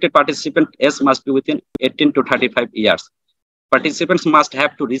selected participant age must be within 18 to 35 years. participants must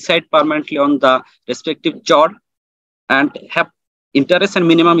have to reside permanently on the respective chord and have interest and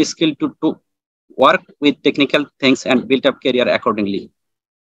minimum skill to work with technical things and build up career accordingly.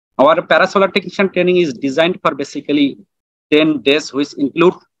 Our parasolar technician training is designed for basically 10 days, which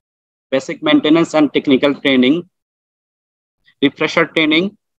include basic maintenance and technical training, refresher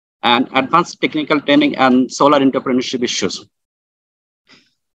training, and advanced technical training and solar entrepreneurship issues.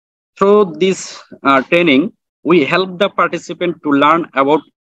 Through this training, we help the participant to learn about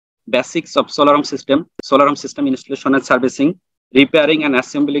basics of solar home system installation and servicing, repairing and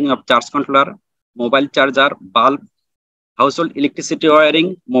assembling of charge controller, mobile charger, bulb, household electricity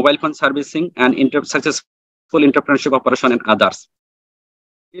wiring, mobile phone servicing, and successful entrepreneurship operation and others.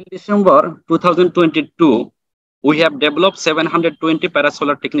 In December 2022, we have developed 720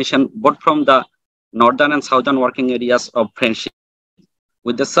 parasolar technicians, both from the northern and southern working areas of Friendship.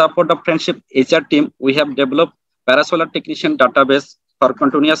 With the support of Friendship HR team, we have developed parasolar technician database for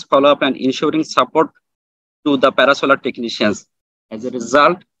continuous follow-up and ensuring support to the parasolar technicians. As a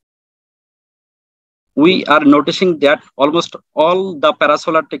result, we are noticing that almost all the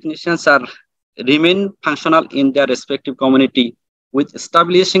parasolar technicians remain functional in their respective community, with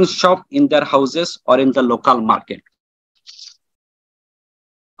establishing shop in their houses or in the local market.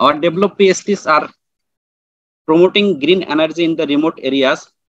 Our developed PSTs are promoting green energy in the remote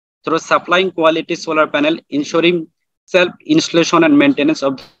areas through supplying quality solar panel, ensuring self-installation and maintenance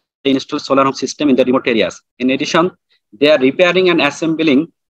of the installed solar home system in the remote areas. In addition, they are repairing and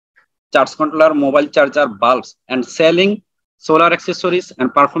assembling charge controller, mobile charger, bulbs, and selling solar accessories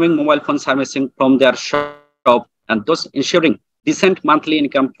and performing mobile phone servicing from their shop, and thus ensuring decent monthly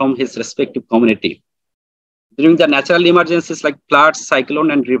income from his respective community. During the natural emergencies like floods,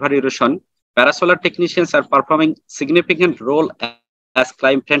 cyclone, and river erosion, parasolar technicians are performing significant role as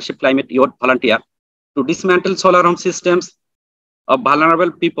Friendship Climate Youth volunteer to dismantle solar home systems of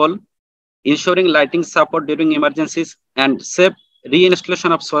vulnerable people, ensuring lighting support during emergencies and safe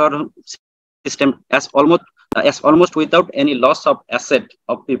reinstallation of solar home system as almost without any loss of asset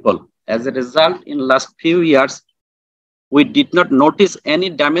of people. As a result, in last few years, we did not notice any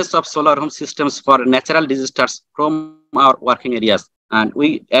damage of solar home systems for natural disasters from our working areas, and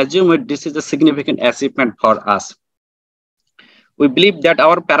we assume this is a significant achievement for us. We believe that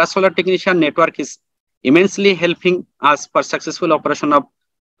our parasolar technician network is immensely helping us for successful operation of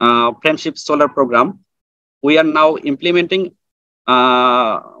Friendship Solar Program. We are now implementing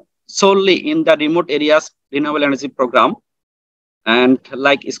solely in the remote areas renewable energy program, and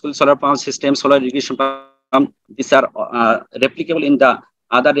like school solar power system, solar irrigation pump, these are replicable in the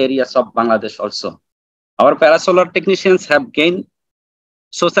other areas of Bangladesh also. Our parasolar technicians have gained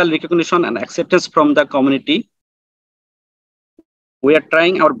social recognition and acceptance from the community. We are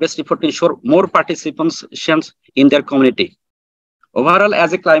trying our best effort to ensure more participation in their community. Overall,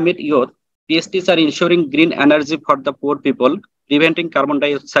 as a climate youth, PSTs are ensuring green energy for the poor people, preventing carbon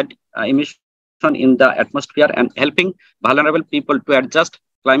dioxide emission in the atmosphere, and helping vulnerable people to adjust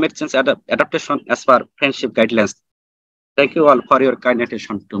climate change adaptation as per Friendship guidelines. Thank you all for your kind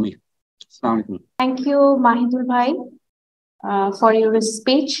attention to me. Thank you, Mahidul Bhai, for your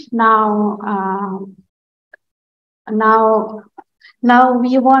speech. Now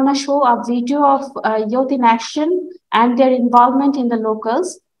we want to show a video of youth in action and their involvement in the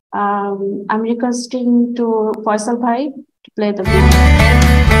locals. I'm requesting to Faisal Bhai to play the video.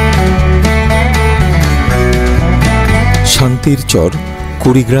 শান্তিরচর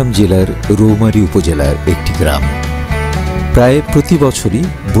Kurigram জেলার রৌমারী উপজেলার একটি গ্রাম। প্রায় প্রতি বছরই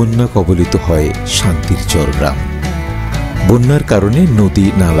বন্যা কবলিত হয় শান্তিরচর গ্রাম। বন্যার কারণে নদী,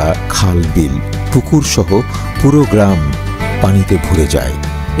 নালা, খাল, বিল, পুকুর সহ পুরো গ্রাম পানিতে ভরে যায়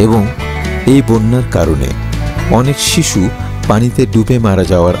এবং এই বন্যার কারণে অনেক শিশু পানিতে ডুবে মারা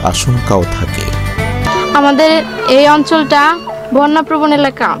যাওয়ার আশঙ্কাও থাকে। আমাদের এই অঞ্চলটা বন্যাপ্রবণ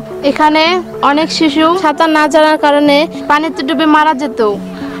এলাকা। এখানে অনেক শিশু সাঁতার না জানার কারণে পানিতে ডুবে মারা যেত।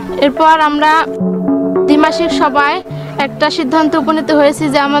 এরপর আমরা দ্বিমাসিক সভায় একটা সিদ্ধান্ত উপনীত হয়েছি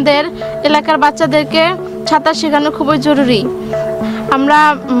যে আমাদের এলাকার বাচ্চাদেরকে সাঁতার শেখানো খুবই জরুরি। আমরা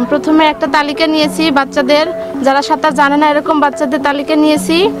প্রথমে একটা তালিকা নিয়েছি বাচ্চাদের, যারা সাঁতার জানে না এরকম বাচ্চাদের তালিকা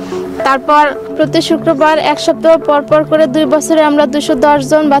নিয়েছি। তারপর প্রতি শুক্রবার এক সপ্তাহ পর পর করে 2 বছরে আমরা 210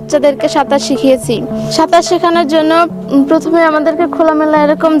 জন বাচ্চাদেরকে সাঁতার শিখিয়েছি। সাঁতার শেখানোর জন্য প্রথমে আমাদেরকে খোলামেলা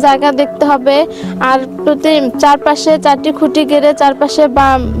এরকম জায়গা দেখতে হবে, আর প্রতি চারপাশে 4টি খুঁটি গেড়ে চারপাশে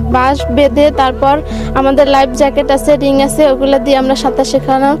বাঁশ বেঁধে তারপর আমাদের লাইফ জ্যাকেট আছে, রিং আছে, ওগুলো দিয়ে আমরা সাঁতার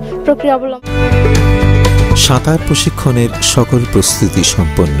শেখানোর প্রক্রিয়া অবলম্বন। সাঁতার প্রশিক্ষণের সকল প্রস্তুতি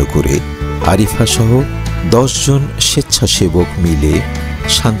সম্পন্ন করে আরিফা সহ 10 জন স্বেচ্ছাসেবক মিলে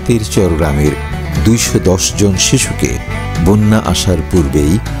শান্তিরচর গ্রামের 210 জন শিশুকে বন্যা আসার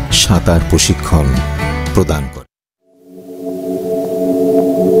পূর্বেই সাঁতার প্রশিক্ষণ প্রদান করে।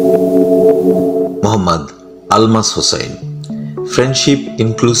 Mohammad Almas Hossain friendship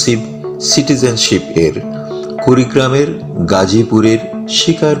inclusive citizenship এর কুড়িগ্রামের গাজীপুরের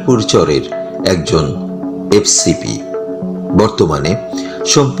শিকারপুর চরের একজন এফসিপি। বর্তমানে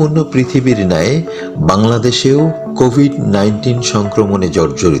সম্পূর্ণ পৃথিবীর ন্যায় বাংলাদেশেও কোভিড-19 সংক্রমণে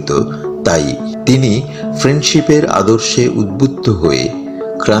জর্জরিত, তাই তিনি ফ্রেন্ডশিপের আদর্শে উদ্বুদ্ধ হয়ে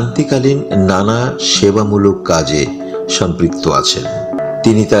ক্রান্তিকালীন নানা সেবামূলক কাজে সম্পৃক্ত আছেন।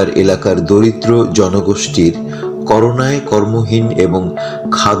 তিনি তার এলাকার দরিদ্র জনগোষ্ঠীর করোনায় কর্মহীন এবং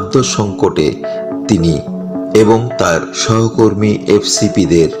খাদ্য সংকটে তিনি এবং তার সহকর্মী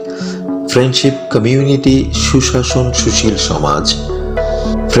এফসিপিদের ফ্রেন্ডশিপ কমিউনিটি সুশাসন সুশীল সমাজ,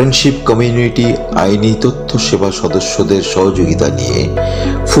 ফ্রেন্ডশিপ কমিউনিটি আইনি তথ্য সেবা সদস্যদের সহযোগিতা নিয়ে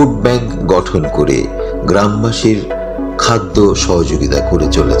ফুড ব্যাংক গঠন করে গ্রামবাসীর খাদ্য সহযোগিতা করে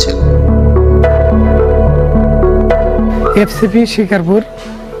চলেছেন। এফসিপি শিকারপুর,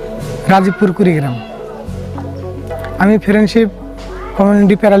 রাজীবপুর, কুড়িগ্রাম। আমি ফ্রেন্ডশিপ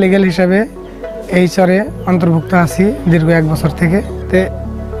কমিউনিটি প্যারালিগ্যাল হিসাবে এই চরে অন্তর্ভুক্ত আছি দীর্ঘ 1 বছর থেকে।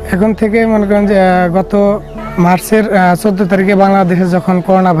 এখন থেকে মনে করেন যে গত মার্চের 14 তারিখে বাংলাদেশে যখন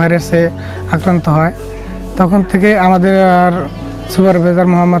করোনা ভাইরাসে আক্রান্ত হয়, তখন থেকে আমাদের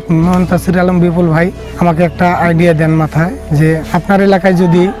সুপারভাইজার মোহাম্মদ মোহনতাসির আলম বিপুল ভাই আমাকে একটা আইডিয়া দেন মাথায়, যে আপনার এলাকায়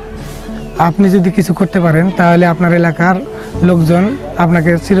আপনি যদি কিছু করতে পারেন তাহলে আপনার এলাকার লোকজন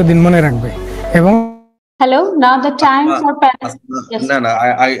আপনাকে চিরদিন মনে রাখবে। এবং Hello, now the time for panel. Yes. No,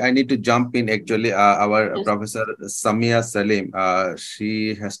 I need to jump in actually. Our yes. Professor Samia Salim, she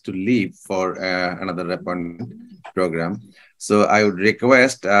has to leave for another appointment program. So I would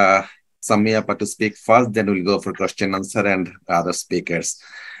request Samia to speak first, then we'll go for question answer and other speakers.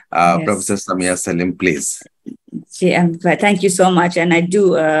 Yes. Professor Samia Salim, please. Thank you so much. And I do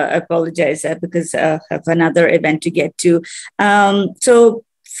apologize because I have another event to get to. So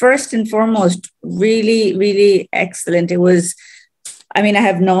first and foremost, really, really excellent. It was, I mean, I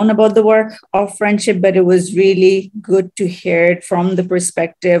have known about the work of friendship, but it was really good to hear it from the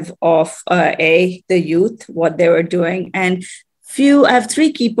perspective of the youth, what they were doing. And I have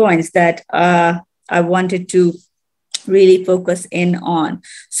 3 key points that I wanted to really focus in on.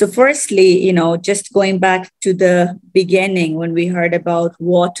 So firstly, just going back to the beginning when we heard about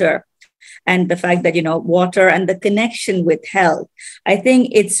water, and the fact that, water and the connection with health. I think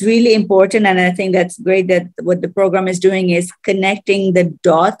it's really important. And I think that's great that what the program is doing is connecting the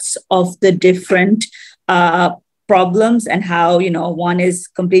dots of the different problems and how, one is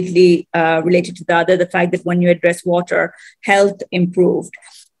completely related to the other. The fact that when you address water, health improved.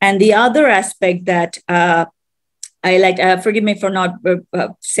 And the other aspect that I like, forgive me for not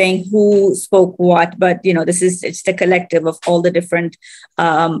saying who spoke what, but it's the collective of all the different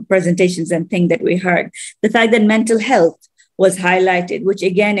presentations and things that we heard. The fact that mental health was highlighted, which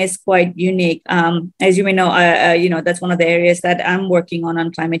again is quite unique. As you may know, that's one of the areas that I'm working on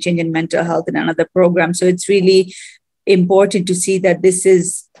climate change and mental health in another program. So it's really important to see that this is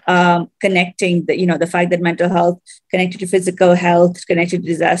connecting the fact that mental health connected to physical health, connected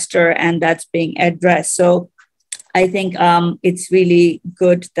to disaster, and that's being addressed. So I think it's really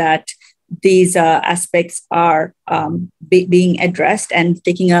good that these aspects are being addressed and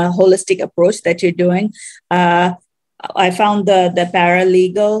taking a holistic approach that you're doing. I found the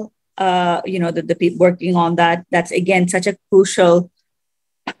paralegal, the people working on that. That's again such a crucial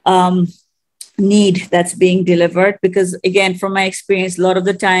need that's being delivered, because again, from my experience, a lot of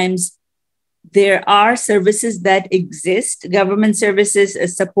the times there are services that exist, government services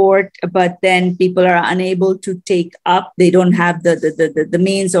support, but then people are unable to take up. They don't have the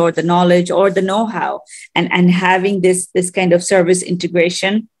means or the knowledge or the know-how, and having this kind of service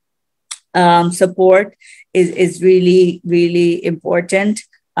integration support is really, really important.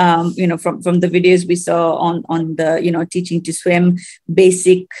 From the videos we saw on the, teaching to swim,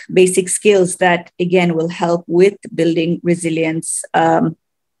 basic skills that again will help with building resilience,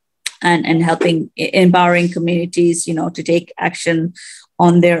 and helping, empowering communities, to take action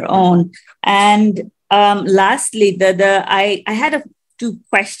on their own. And lastly, I had 2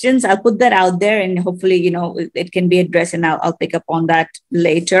 questions. I'll put that out there, and hopefully, it can be addressed, and I'll pick up on that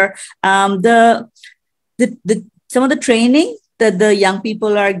later. Some of the training that the young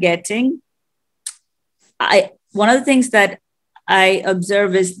people are getting, one of the things that I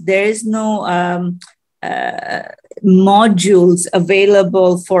observe is there is no modules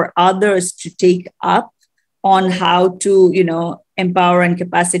available for others to take up on how to, empower and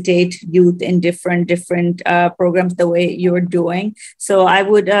capacitate youth in different programs the way you're doing. So I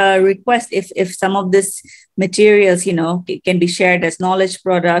would request if some of this materials, can be shared as knowledge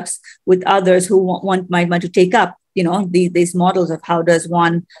products with others who might want to take up, these models of how does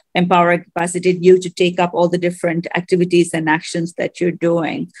one empower and capacitate you to take up all the different activities and actions that you're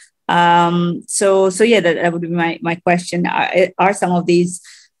doing. So yeah, that would be my question. Are some of these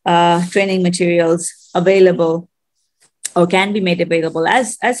training materials available or can be made available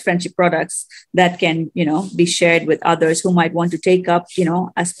as friendship products that can, be shared with others who might want to take up,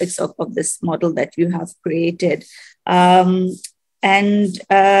 aspects of this model that you have created? Yeah,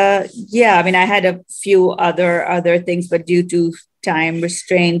 I mean, I had a few other things, but due to time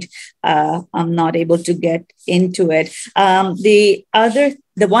restraint, I'm not able to get into it.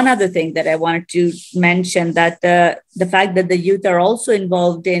 The one other thing that I wanted to mention, that the fact that the youth are also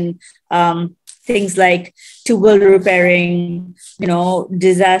involved in things like tube repairing,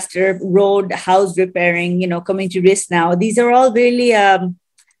 disaster, road, house repairing, community risk now. These are all really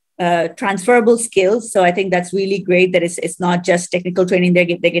transferable skills. So I think that's really great that it's not just technical training. They're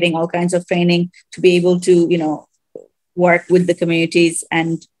getting all kinds of training to be able to, work with the communities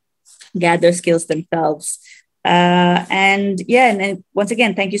and gather skills themselves. And once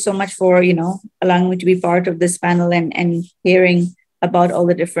again, thank you so much for, allowing me to be part of this panel and hearing about all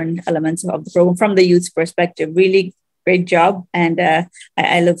the different elements of the program from the youth's perspective. Really great job. And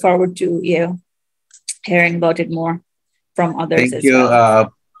I look forward to, hearing about it more from others as well. Thank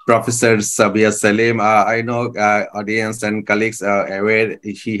you, Professor Samia Salim. I know audience and colleagues are aware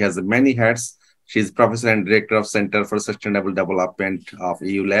she has many hats. She's Professor and Director of Center for Sustainable Development of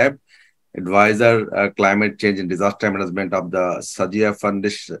EU Lab, Advisor, Climate Change and Disaster Management of the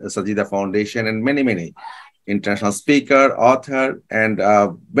Sajida Foundation, and many international speaker, author, and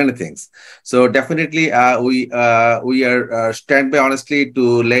many things. So definitely we are stand by honestly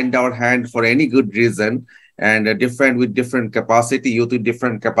to lend our hand for any good reason, and with different capacity, youth with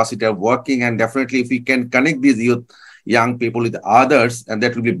different capacity of working. And definitely if we can connect these young people with others, and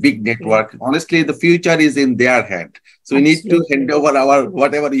that will be big network. Honestly, the future is in their hand. So we need to hand over our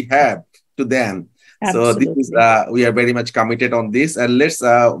whatever we have to them. Absolutely. So this is, we are very much committed on this, and let's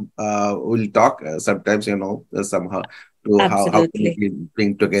we'll talk sometimes, somehow to how we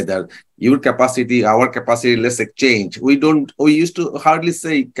bring together your capacity, our capacity. Let's exchange. We used to hardly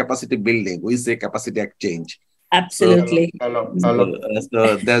say capacity building. We say capacity exchange. Absolutely.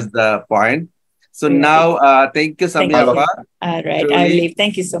 So that's the point. So now, thank you, Samia. All right, I leave.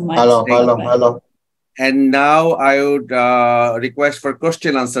 Thank you so much. Hello. And now I would request for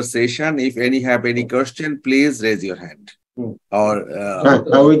question answer session. If any have any question, please raise your hand. Or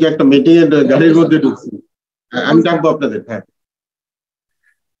now we get the meeting and Ganesh what they do. I'm talking after that.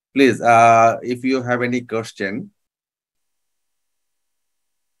 Please, if you have any question.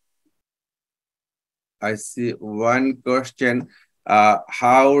 I see one question.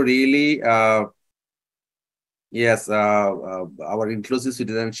 How really yes, our inclusive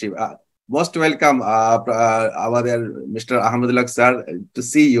citizenship. Most welcome, our Mr. Ahmadullah sir, to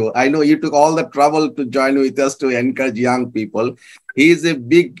see you. I know you took all the trouble to join with us to encourage young people. He is a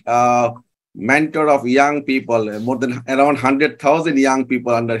big mentor of young people, more than around 100,000 young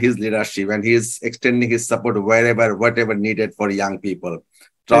people under his leadership, and he is extending his support whatever needed for young people.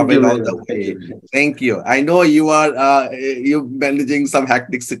 Travel all the way. Thank you. I know you are you managing some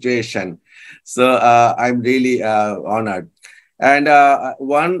hectic situation, so I'm really honored. And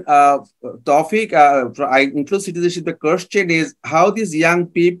one topic, I include citizenship. The question is how these young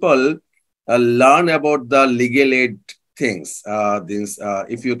people learn about the legal aid things.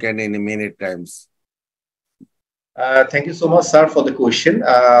 If you can in a minute times. Thank you so much, sir, for the question.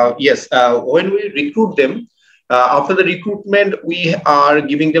 Yes, when we recruit them, after the recruitment, we are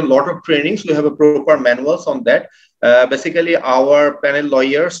giving them a lot of trainings. We have a proper manuals on that. Basically, our panel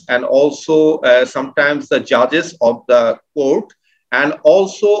lawyers and also sometimes the judges of the court. And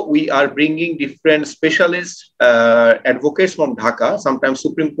also, we are bringing different specialist advocates from Dhaka, sometimes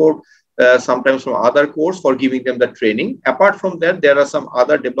Supreme Court, sometimes from other courts for giving them the training. Apart from that, there are some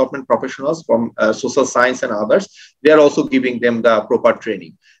other development professionals from social science and others. They are also giving them the proper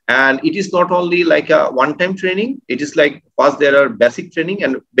training. And it is not only like a one-time training. It is like first there are basic training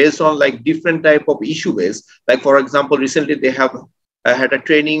and based on like different type of issue base. Like for example, recently they have had a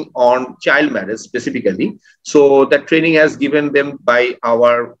training on child marriage specifically. So that training has given them by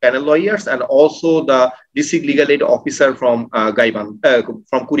our panel lawyers and also the district legal aid officer from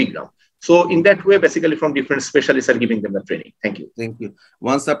from Kurigram. So in that way, basically from different specialists are giving them the training. Thank you. Thank you.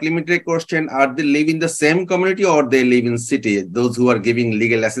 One supplementary question, are they live in the same community or they live in city, those who are giving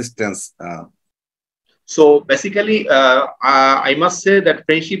legal assistance? So basically, I must say that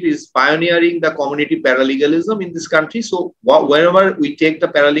Friendship is pioneering the community paralegalism in this country. So wherever we take the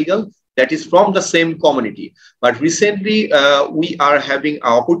paralegal, that is from the same community. But recently, we are having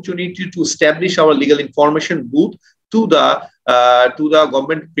an opportunity to establish our legal information booth to the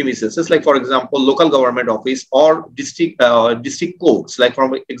government premises, just like, for example, local government office or district courts. Like,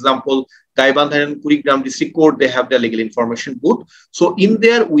 for example, Gaibandhan and Kurigram district court, they have their legal information booth. So in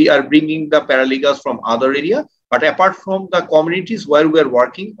there, we are bringing the paralegals from other area. But apart from the communities where we are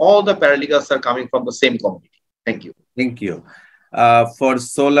working, all the paralegals are coming from the same community. Thank you. Thank you. For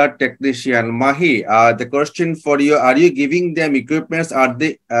solar technician, Mahi, the question for you, are you giving them equipments? Are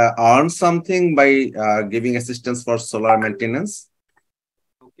they earn something by giving assistance for solar maintenance?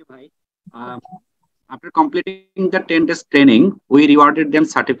 Okay, bhai. After completing the 10 days training, we rewarded them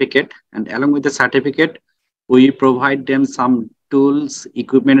certificate, and along with the certificate, we provide them some tools,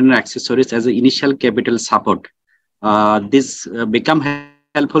 equipment, and accessories as an initial capital support. This become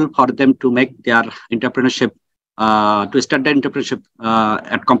helpful for them to make their entrepreneurship, to start their entrepreneurship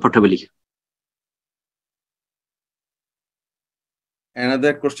comfortably.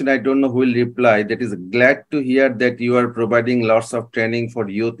 Another question, I don't know who will reply. That is, glad to hear that you are providing lots of training for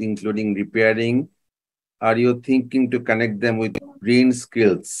youth, including repairing. Are you thinking to connect them with green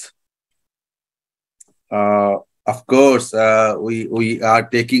skills? Of course, we are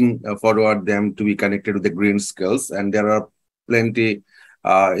taking forward them to be connected with the green skills, and there are plenty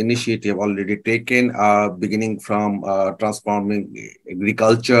initiative already taken, beginning from transforming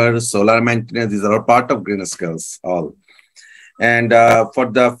agriculture, solar maintenance. These are all part of green skills all. And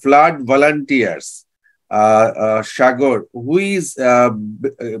for the flood volunteers, Shagor, who is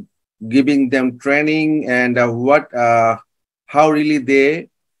giving them training, and how really they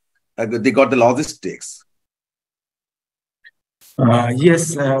got the logistics?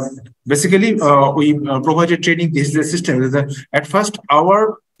 Yes, basically we provided training. This is the system. At first,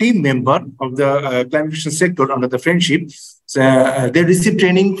 our team member of the climate action sector under the Friendship, they received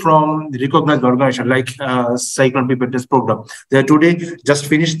training from the recognized organization like Cyclone PWDs program. They today just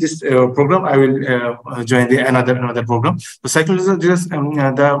finished this program. I will join another program. The Cyclone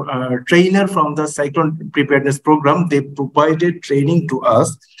the trainer from the Cyclone Preparedness program, they provided training to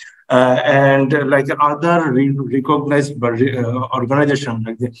us. And like other recognized organization,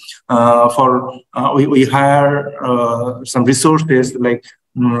 like we hire some resources, like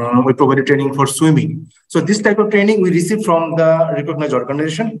we provided training for swimming. So this type of training we receive from the recognized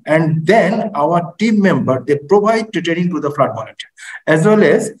organization, and then our team member, they provide the training to the flood volunteer, as well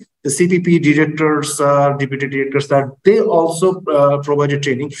as the CPP directors, deputy directors, they also provided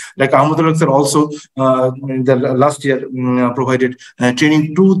training. Like Ahmadullah sir also in the last year provided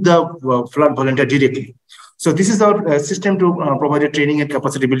training to the flood volunteer directly. So this is our system to provide a training and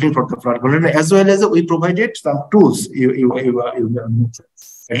capacity building for the flood volunteer, as well as we provided some tools.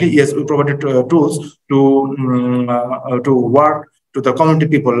 Yes, we provided tools to work to the community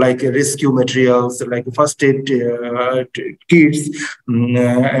people, like rescue materials, like first aid kits,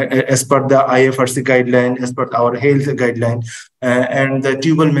 as per the IFRC guideline, as per our health guideline, and the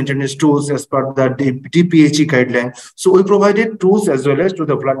tubal maintenance tools as per the DPHE guideline. So we provided tools as well as to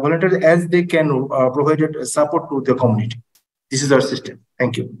the flood volunteers, as they can provide support to the community. This is our system.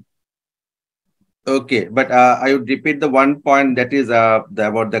 Thank you. Okay, but I would repeat the one point, that is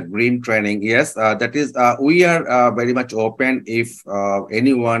about the green training. Yes, that is, we are very much open if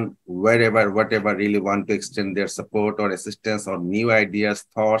anyone, wherever, whatever, really want to extend their support or assistance or new ideas,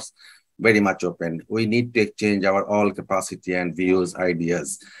 thoughts, very much open. We need to exchange our all capacity and views,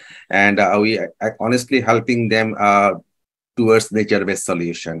 ideas. And we are honestly helping them towards nature-based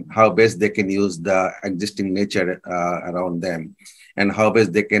solution, how best they can use the existing nature around them, and how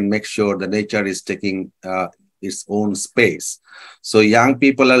best they can make sure the nature is taking its own space. So young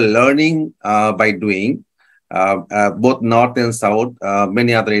people are learning by doing, both North and South.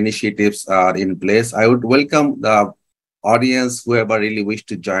 Many other initiatives are in place. I would welcome the audience, whoever really wish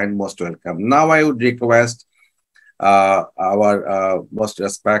to join, most welcome. Now I would request our most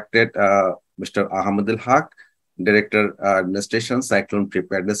respected Mr. Ahmadul Haq, Director Administration, Cyclone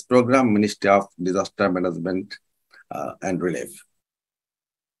Preparedness Program, Ministry of Disaster Management and Relief.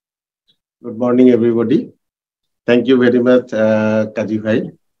 Good morning, everybody. Thank you very much, Kaji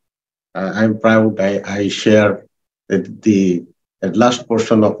Bhai. I'm proud I share the last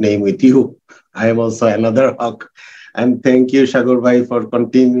portion of name with you. I am also another Haq. And thank you, Shagor Bhai, for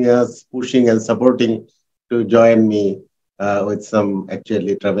continuous pushing and supporting to join me with some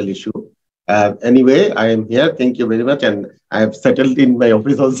actually travel issue. Anyway, I am here. Thank you very much. And I have settled in my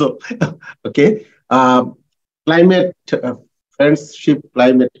office also. Okay. Climate Friendship,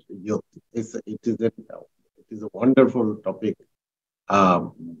 climate youth. It is is a wonderful topic.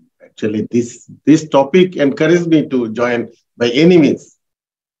 Actually, this topic encouraged me to join by any means.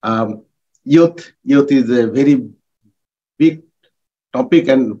 Youth is a very big topic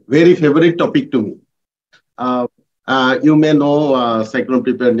and very favorite topic to me. You may know Cyclone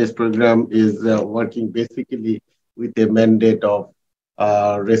Preparedness Program is working basically with a mandate of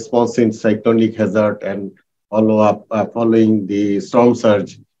response in cyclonic hazard and following the storm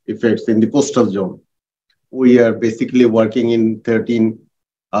surge effects in the coastal zone. We are basically working in 13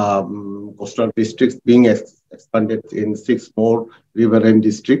 coastal districts, being expanded in 6 more riverine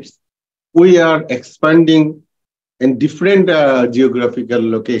districts. We are expanding in different geographical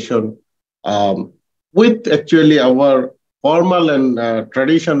location with actually our formal and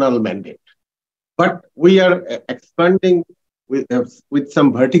traditional mandate. But we are expanding with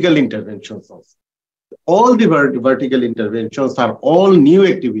some vertical interventions also. All the vertical interventions are all new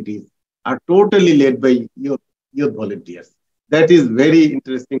activities, are totally led by youth volunteers. That is very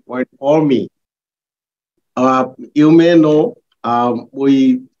interesting point for me. You may know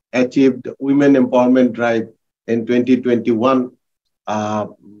we achieved Women Empowerment Drive in 2021.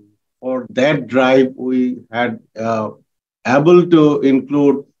 For that drive, we had able to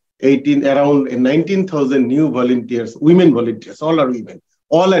include around 19,000 new volunteers, women volunteers. All are women,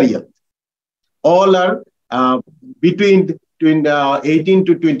 all are young, all are between 18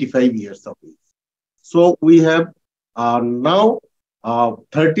 to 25 years of age. So we have now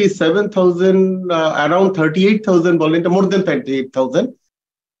 37,000, around 38,000 volunteers, more than 38,000.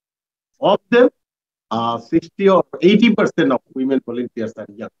 Of them, 60 or 80% of women volunteers are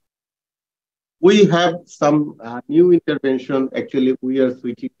young. We have some new intervention. Actually, we are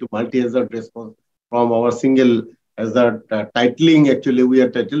switching to multi-hazard response from our single hazard titling. Actually, we are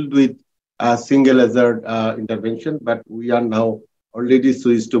titled with single hazard intervention, but we are now already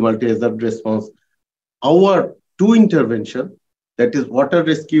switched to multi-hazard response. Our 2 intervention, that is water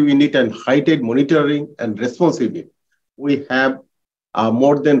rescue unit and high-tide monitoring and response unit, we have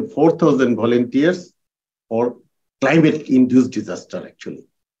more than 4,000 volunteers for climate-induced disaster, actually.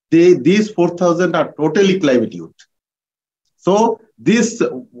 These 4,000 are totally climate youth. So this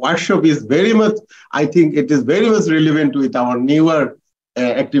workshop is very much, I think it is very much relevant with our newer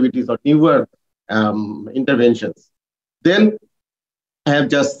activities or newer interventions. Then I have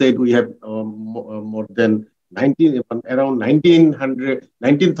just said we have more than around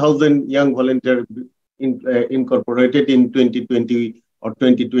 19,000 young volunteers incorporated in 2020 or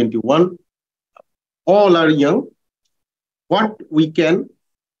 2021. All are young. What we can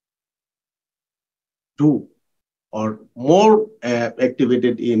do or more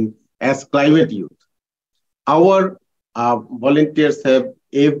activated in as climate youth. Our volunteers have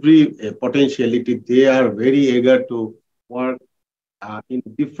every potentiality. They are very eager to work in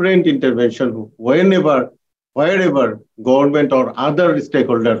different intervention wherever government or other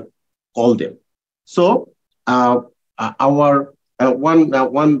stakeholders call them. So our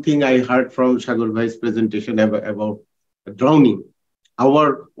one thing I heard from Shagul Bhai's presentation about drowning.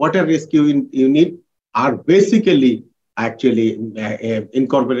 Our water rescue unit are basically actually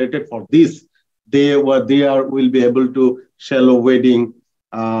incorporated for this. They will be able to shallow wading.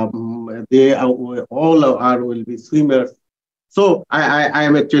 They will be swimmers. So I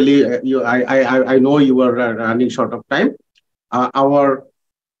am actually I know you are running short of time. Our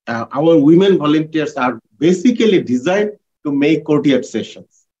women volunteers are basically designed to make courtyard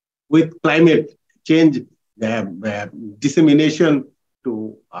sessions with climate change dissemination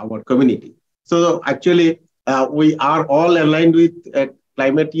to our community. So actually, we are all aligned with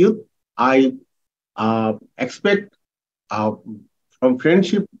climate youth. I expect from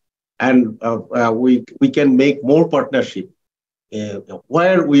friendship, and we can make more partnership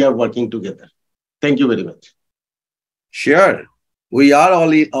where we are working together. Thank you very much. Sure. We are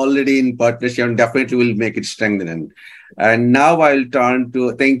already in partnership and definitely will make it strengthened. And now I'll turn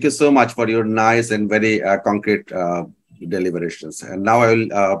to, thank you so much for your nice and very concrete deliberations. And now I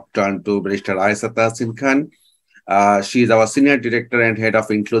will turn to Barrister Aisha Tahsin Khan. She is our Senior Director and Head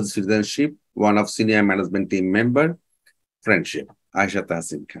of Inclusive Citizenship, one of Senior Management Team Member, Friendship. Aisha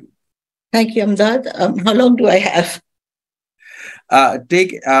Tahsin Khan. Thank you, Amjad. How long do I have?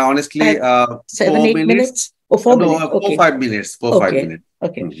 Take honestly 7-8 minutes. Oh, 4 minutes. Okay. 5 minutes. 5 minutes.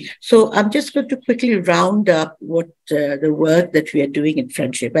 Okay. Mm-hmm. So I'm just going to quickly round up what the work that we are doing in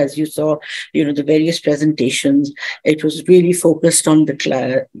Friendship. As you saw, the various presentations, it was really focused on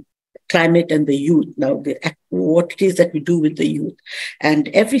the climate and the youth. Now, what it is that we do with the youth. And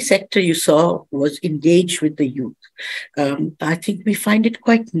every sector you saw was engaged with the youth. I think we find it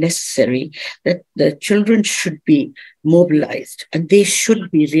quite necessary that the children should be mobilized, and they should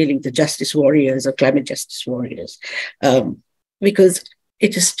be really the justice warriors or climate justice warriors, because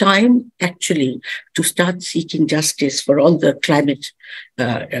it is time actually to start seeking justice for all the climate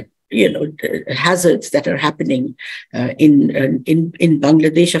hazards that are happening in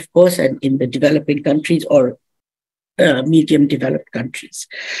Bangladesh, of course, and in the developing countries or medium developed countries.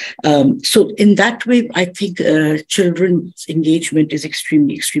 So in that way, I think children's engagement is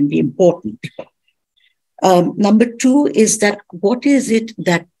extremely, extremely important. Number two is that what is it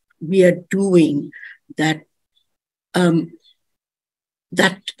that we are doing that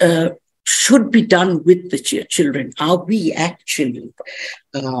should be done with the children? Are we actually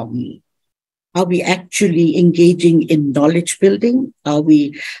engaging in knowledge building? Are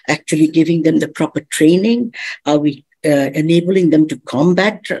we actually giving them the proper training? Are we enabling them to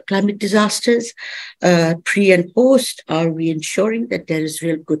combat climate disasters pre and post? Are we ensuring that there is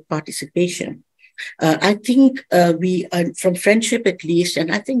real good participation? I think we, from Friendship at least,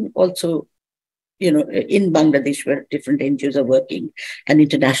 and I think also in Bangladesh, where different NGOs are working, and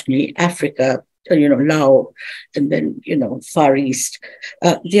internationally, Africa, Laos, and then, Far East,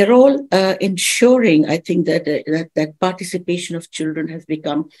 they're all ensuring, I think, that participation of children has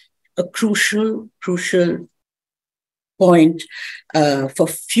become a crucial point for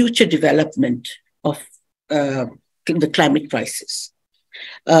future development of the climate crisis.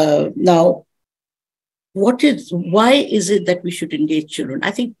 Now, why is it that we should engage children?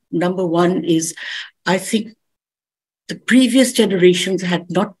 I think number one is, I think the previous generations had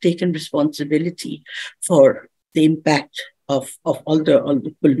not taken responsibility for the impact of all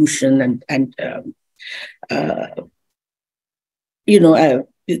the pollution and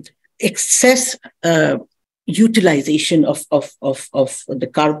excess utilization of the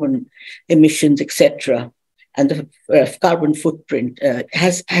carbon emissions, etc., and the carbon footprint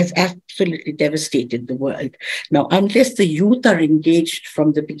has absolutely devastated the world. Now, unless the youth are engaged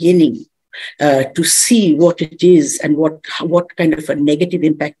from the beginning to see what it is and what kind of a negative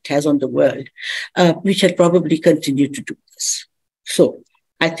impact it has on the world, we shall probably continue to do this. So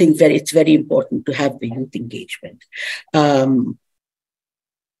I think it's very important to have the youth engagement.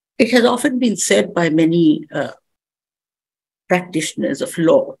 It has often been said by many practitioners of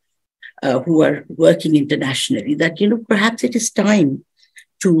law who are working internationally that, perhaps it is time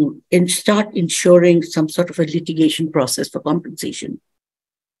to start ensuring some sort of a litigation process for compensation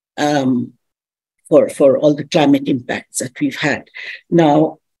for all the climate impacts that we've had.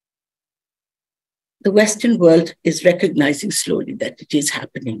 Now, the Western world is recognizing slowly that it is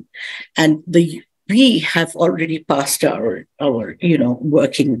happening, and we have already passed our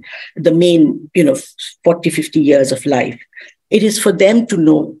working, the main, 40, 50 years of life. It is for them to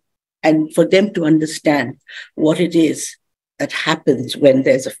know and for them to understand what it is that happens when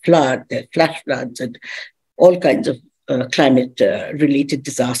there's a flood, there are flash floods and all kinds of climate-related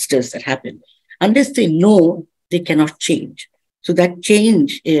disasters that happen. Unless they know, they cannot change. So that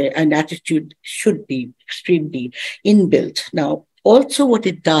change and attitude should be extremely inbuilt. Now, also what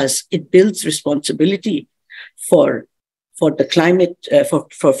it does, it builds responsibility for the climate, for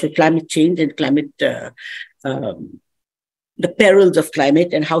climate change and climate, the perils of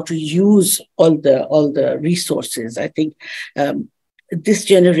climate and how to use all the resources. I think this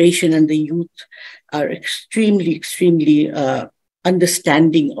generation and the youth are extremely, extremely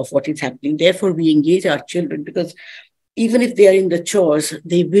understanding of what is happening. Therefore, we engage our children, because even if they are in the chores,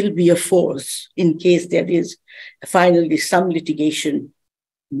 they will be a force in case there is finally some litigation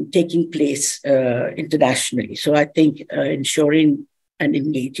taking place internationally. So I think ensuring and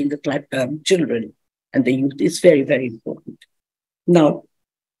engaging the children and the youth is very, very important. Now,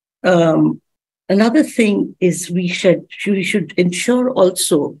 another thing is we should ensure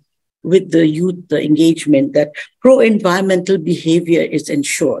also with the youth, the engagement, that pro-environmental behavior is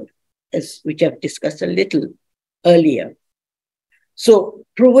ensured, as we have discussed a little earlier. So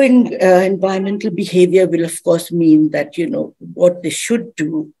pro-environmental behavior will, of course, mean that, what they should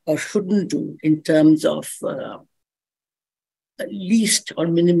do or shouldn't do in terms of least or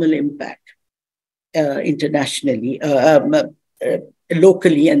minimal impact internationally,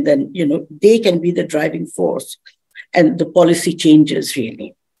 locally, and then, they can be the driving force and the policy changes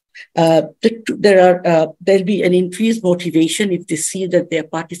really. There'll be an increased motivation if they see that they're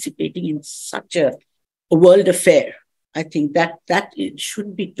participating in such a world affair. I think that it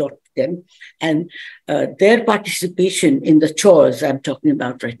should be taught to them, and their participation in the chores I'm talking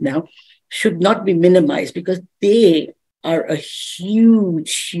about right now should not be minimized, because they are a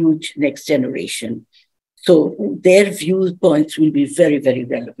huge next generation. So their viewpoints will be very, very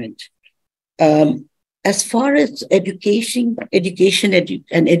relevant. As far as education and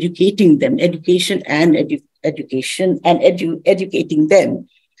educating them, educating them,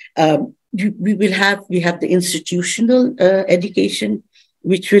 we have the institutional education,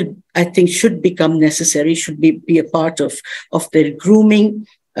 which will, I think, should become necessary, should be a part of their grooming,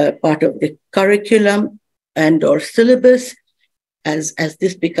 part of the curriculum and or syllabus, as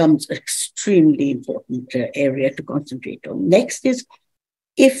this becomes an extremely important area to concentrate on. Next is,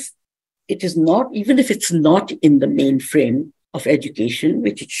 if it is not, even if it's not in the mainframe of education,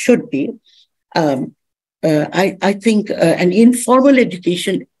 which it should be, I think an informal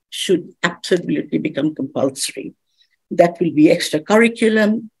education should absolutely become compulsory. That will be extra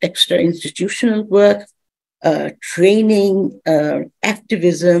curriculum, extra institutional work, training,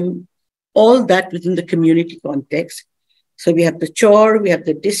 activism, all that within the community context. So we have the CHOR, we have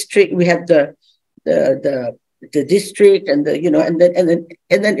the district, we have the district, and the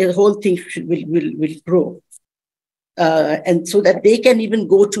and then the whole thing will grow. And so that they can even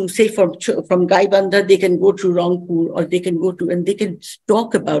go to, say, from Gaibandha, they can go to Rangpur, or they can go to, and they can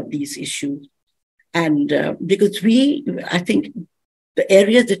talk about these issues. And because I think the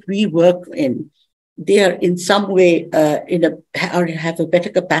areas that we work in, they are in some way have a better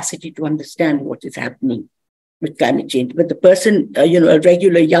capacity to understand what is happening with climate change. But the person, a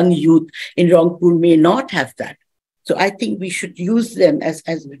regular young youth in Rangpur may not have that. So I think we should use them as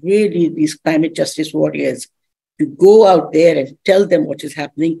really these climate justice warriors to go out there and tell them what is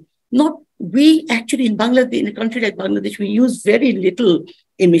happening. We actually in Bangladesh, in a country like Bangladesh, we use very little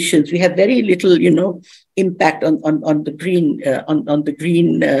emissions. We have very little, impact on the green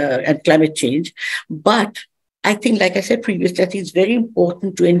and climate change. But I think, like I said previously, I think it's very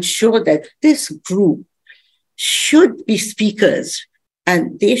important to ensure that this group should be speakers,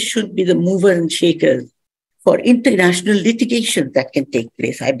 and they should be the movers and shakers for international litigation that can take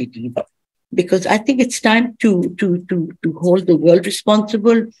place, I believe. Because I think it's time to hold the world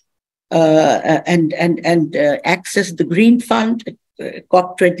responsible and access the Green Fund,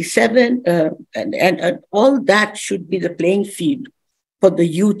 COP27, and all that should be the playing field for the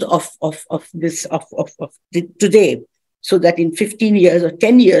youth of today, so that in 15 years or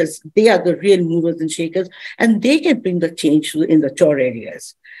 10 years, they are the real movers and shakers, and they can bring the change in the CHOR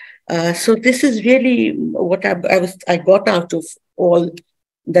areas. So this is really what I got out of all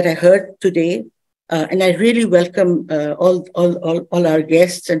that I heard today. And I really welcome all our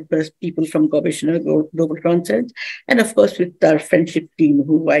guests and people from Gobeshona Global Concerns, and of course with our friendship team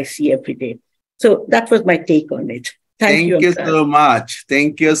who I see every day. So that was my take on it. Thank you so much.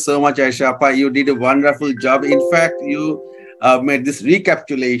 Thank you so much, Aishapa. You did a wonderful job. In fact, you made this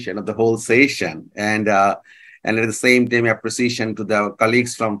recapitulation of the whole session, and at the same time, appreciation to the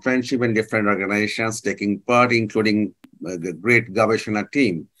colleagues from Friendship and different organizations taking part, including the great Gobeshona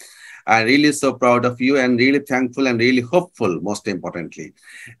team. I'm really so proud of you, and really thankful and really hopeful, most importantly.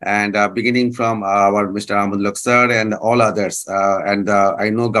 And beginning from our Mr. Ahmed Luxar and all others. I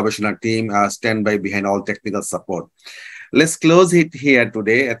know Gobeshona team stand by behind all technical support. Let's close it here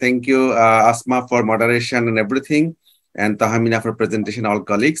today. Thank you, Asma, for moderation and everything, and Tahamina for presentation, all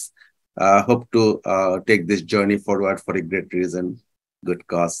colleagues. Hope to take this journey forward for a great reason, good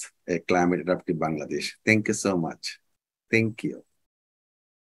cause, a climate adaptive Bangladesh. Thank you so much. Thank you.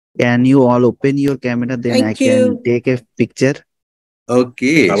 Can you all open your camera? Then I can take a picture.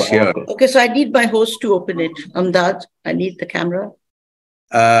 Okay, sure. Okay, so I need my host to open it. Amdad, I need the camera.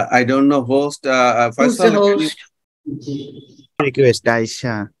 I don't know host. Who's the host? Request,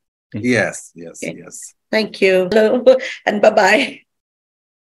 Aisha. Yes. Thank you. Hello, and bye-bye.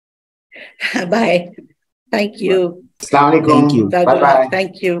 Bye. Thank you. Assalamu alaikum. Thank you. Bye-bye.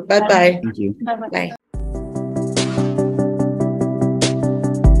 Thank you. Bye-bye. Thank you. Bye.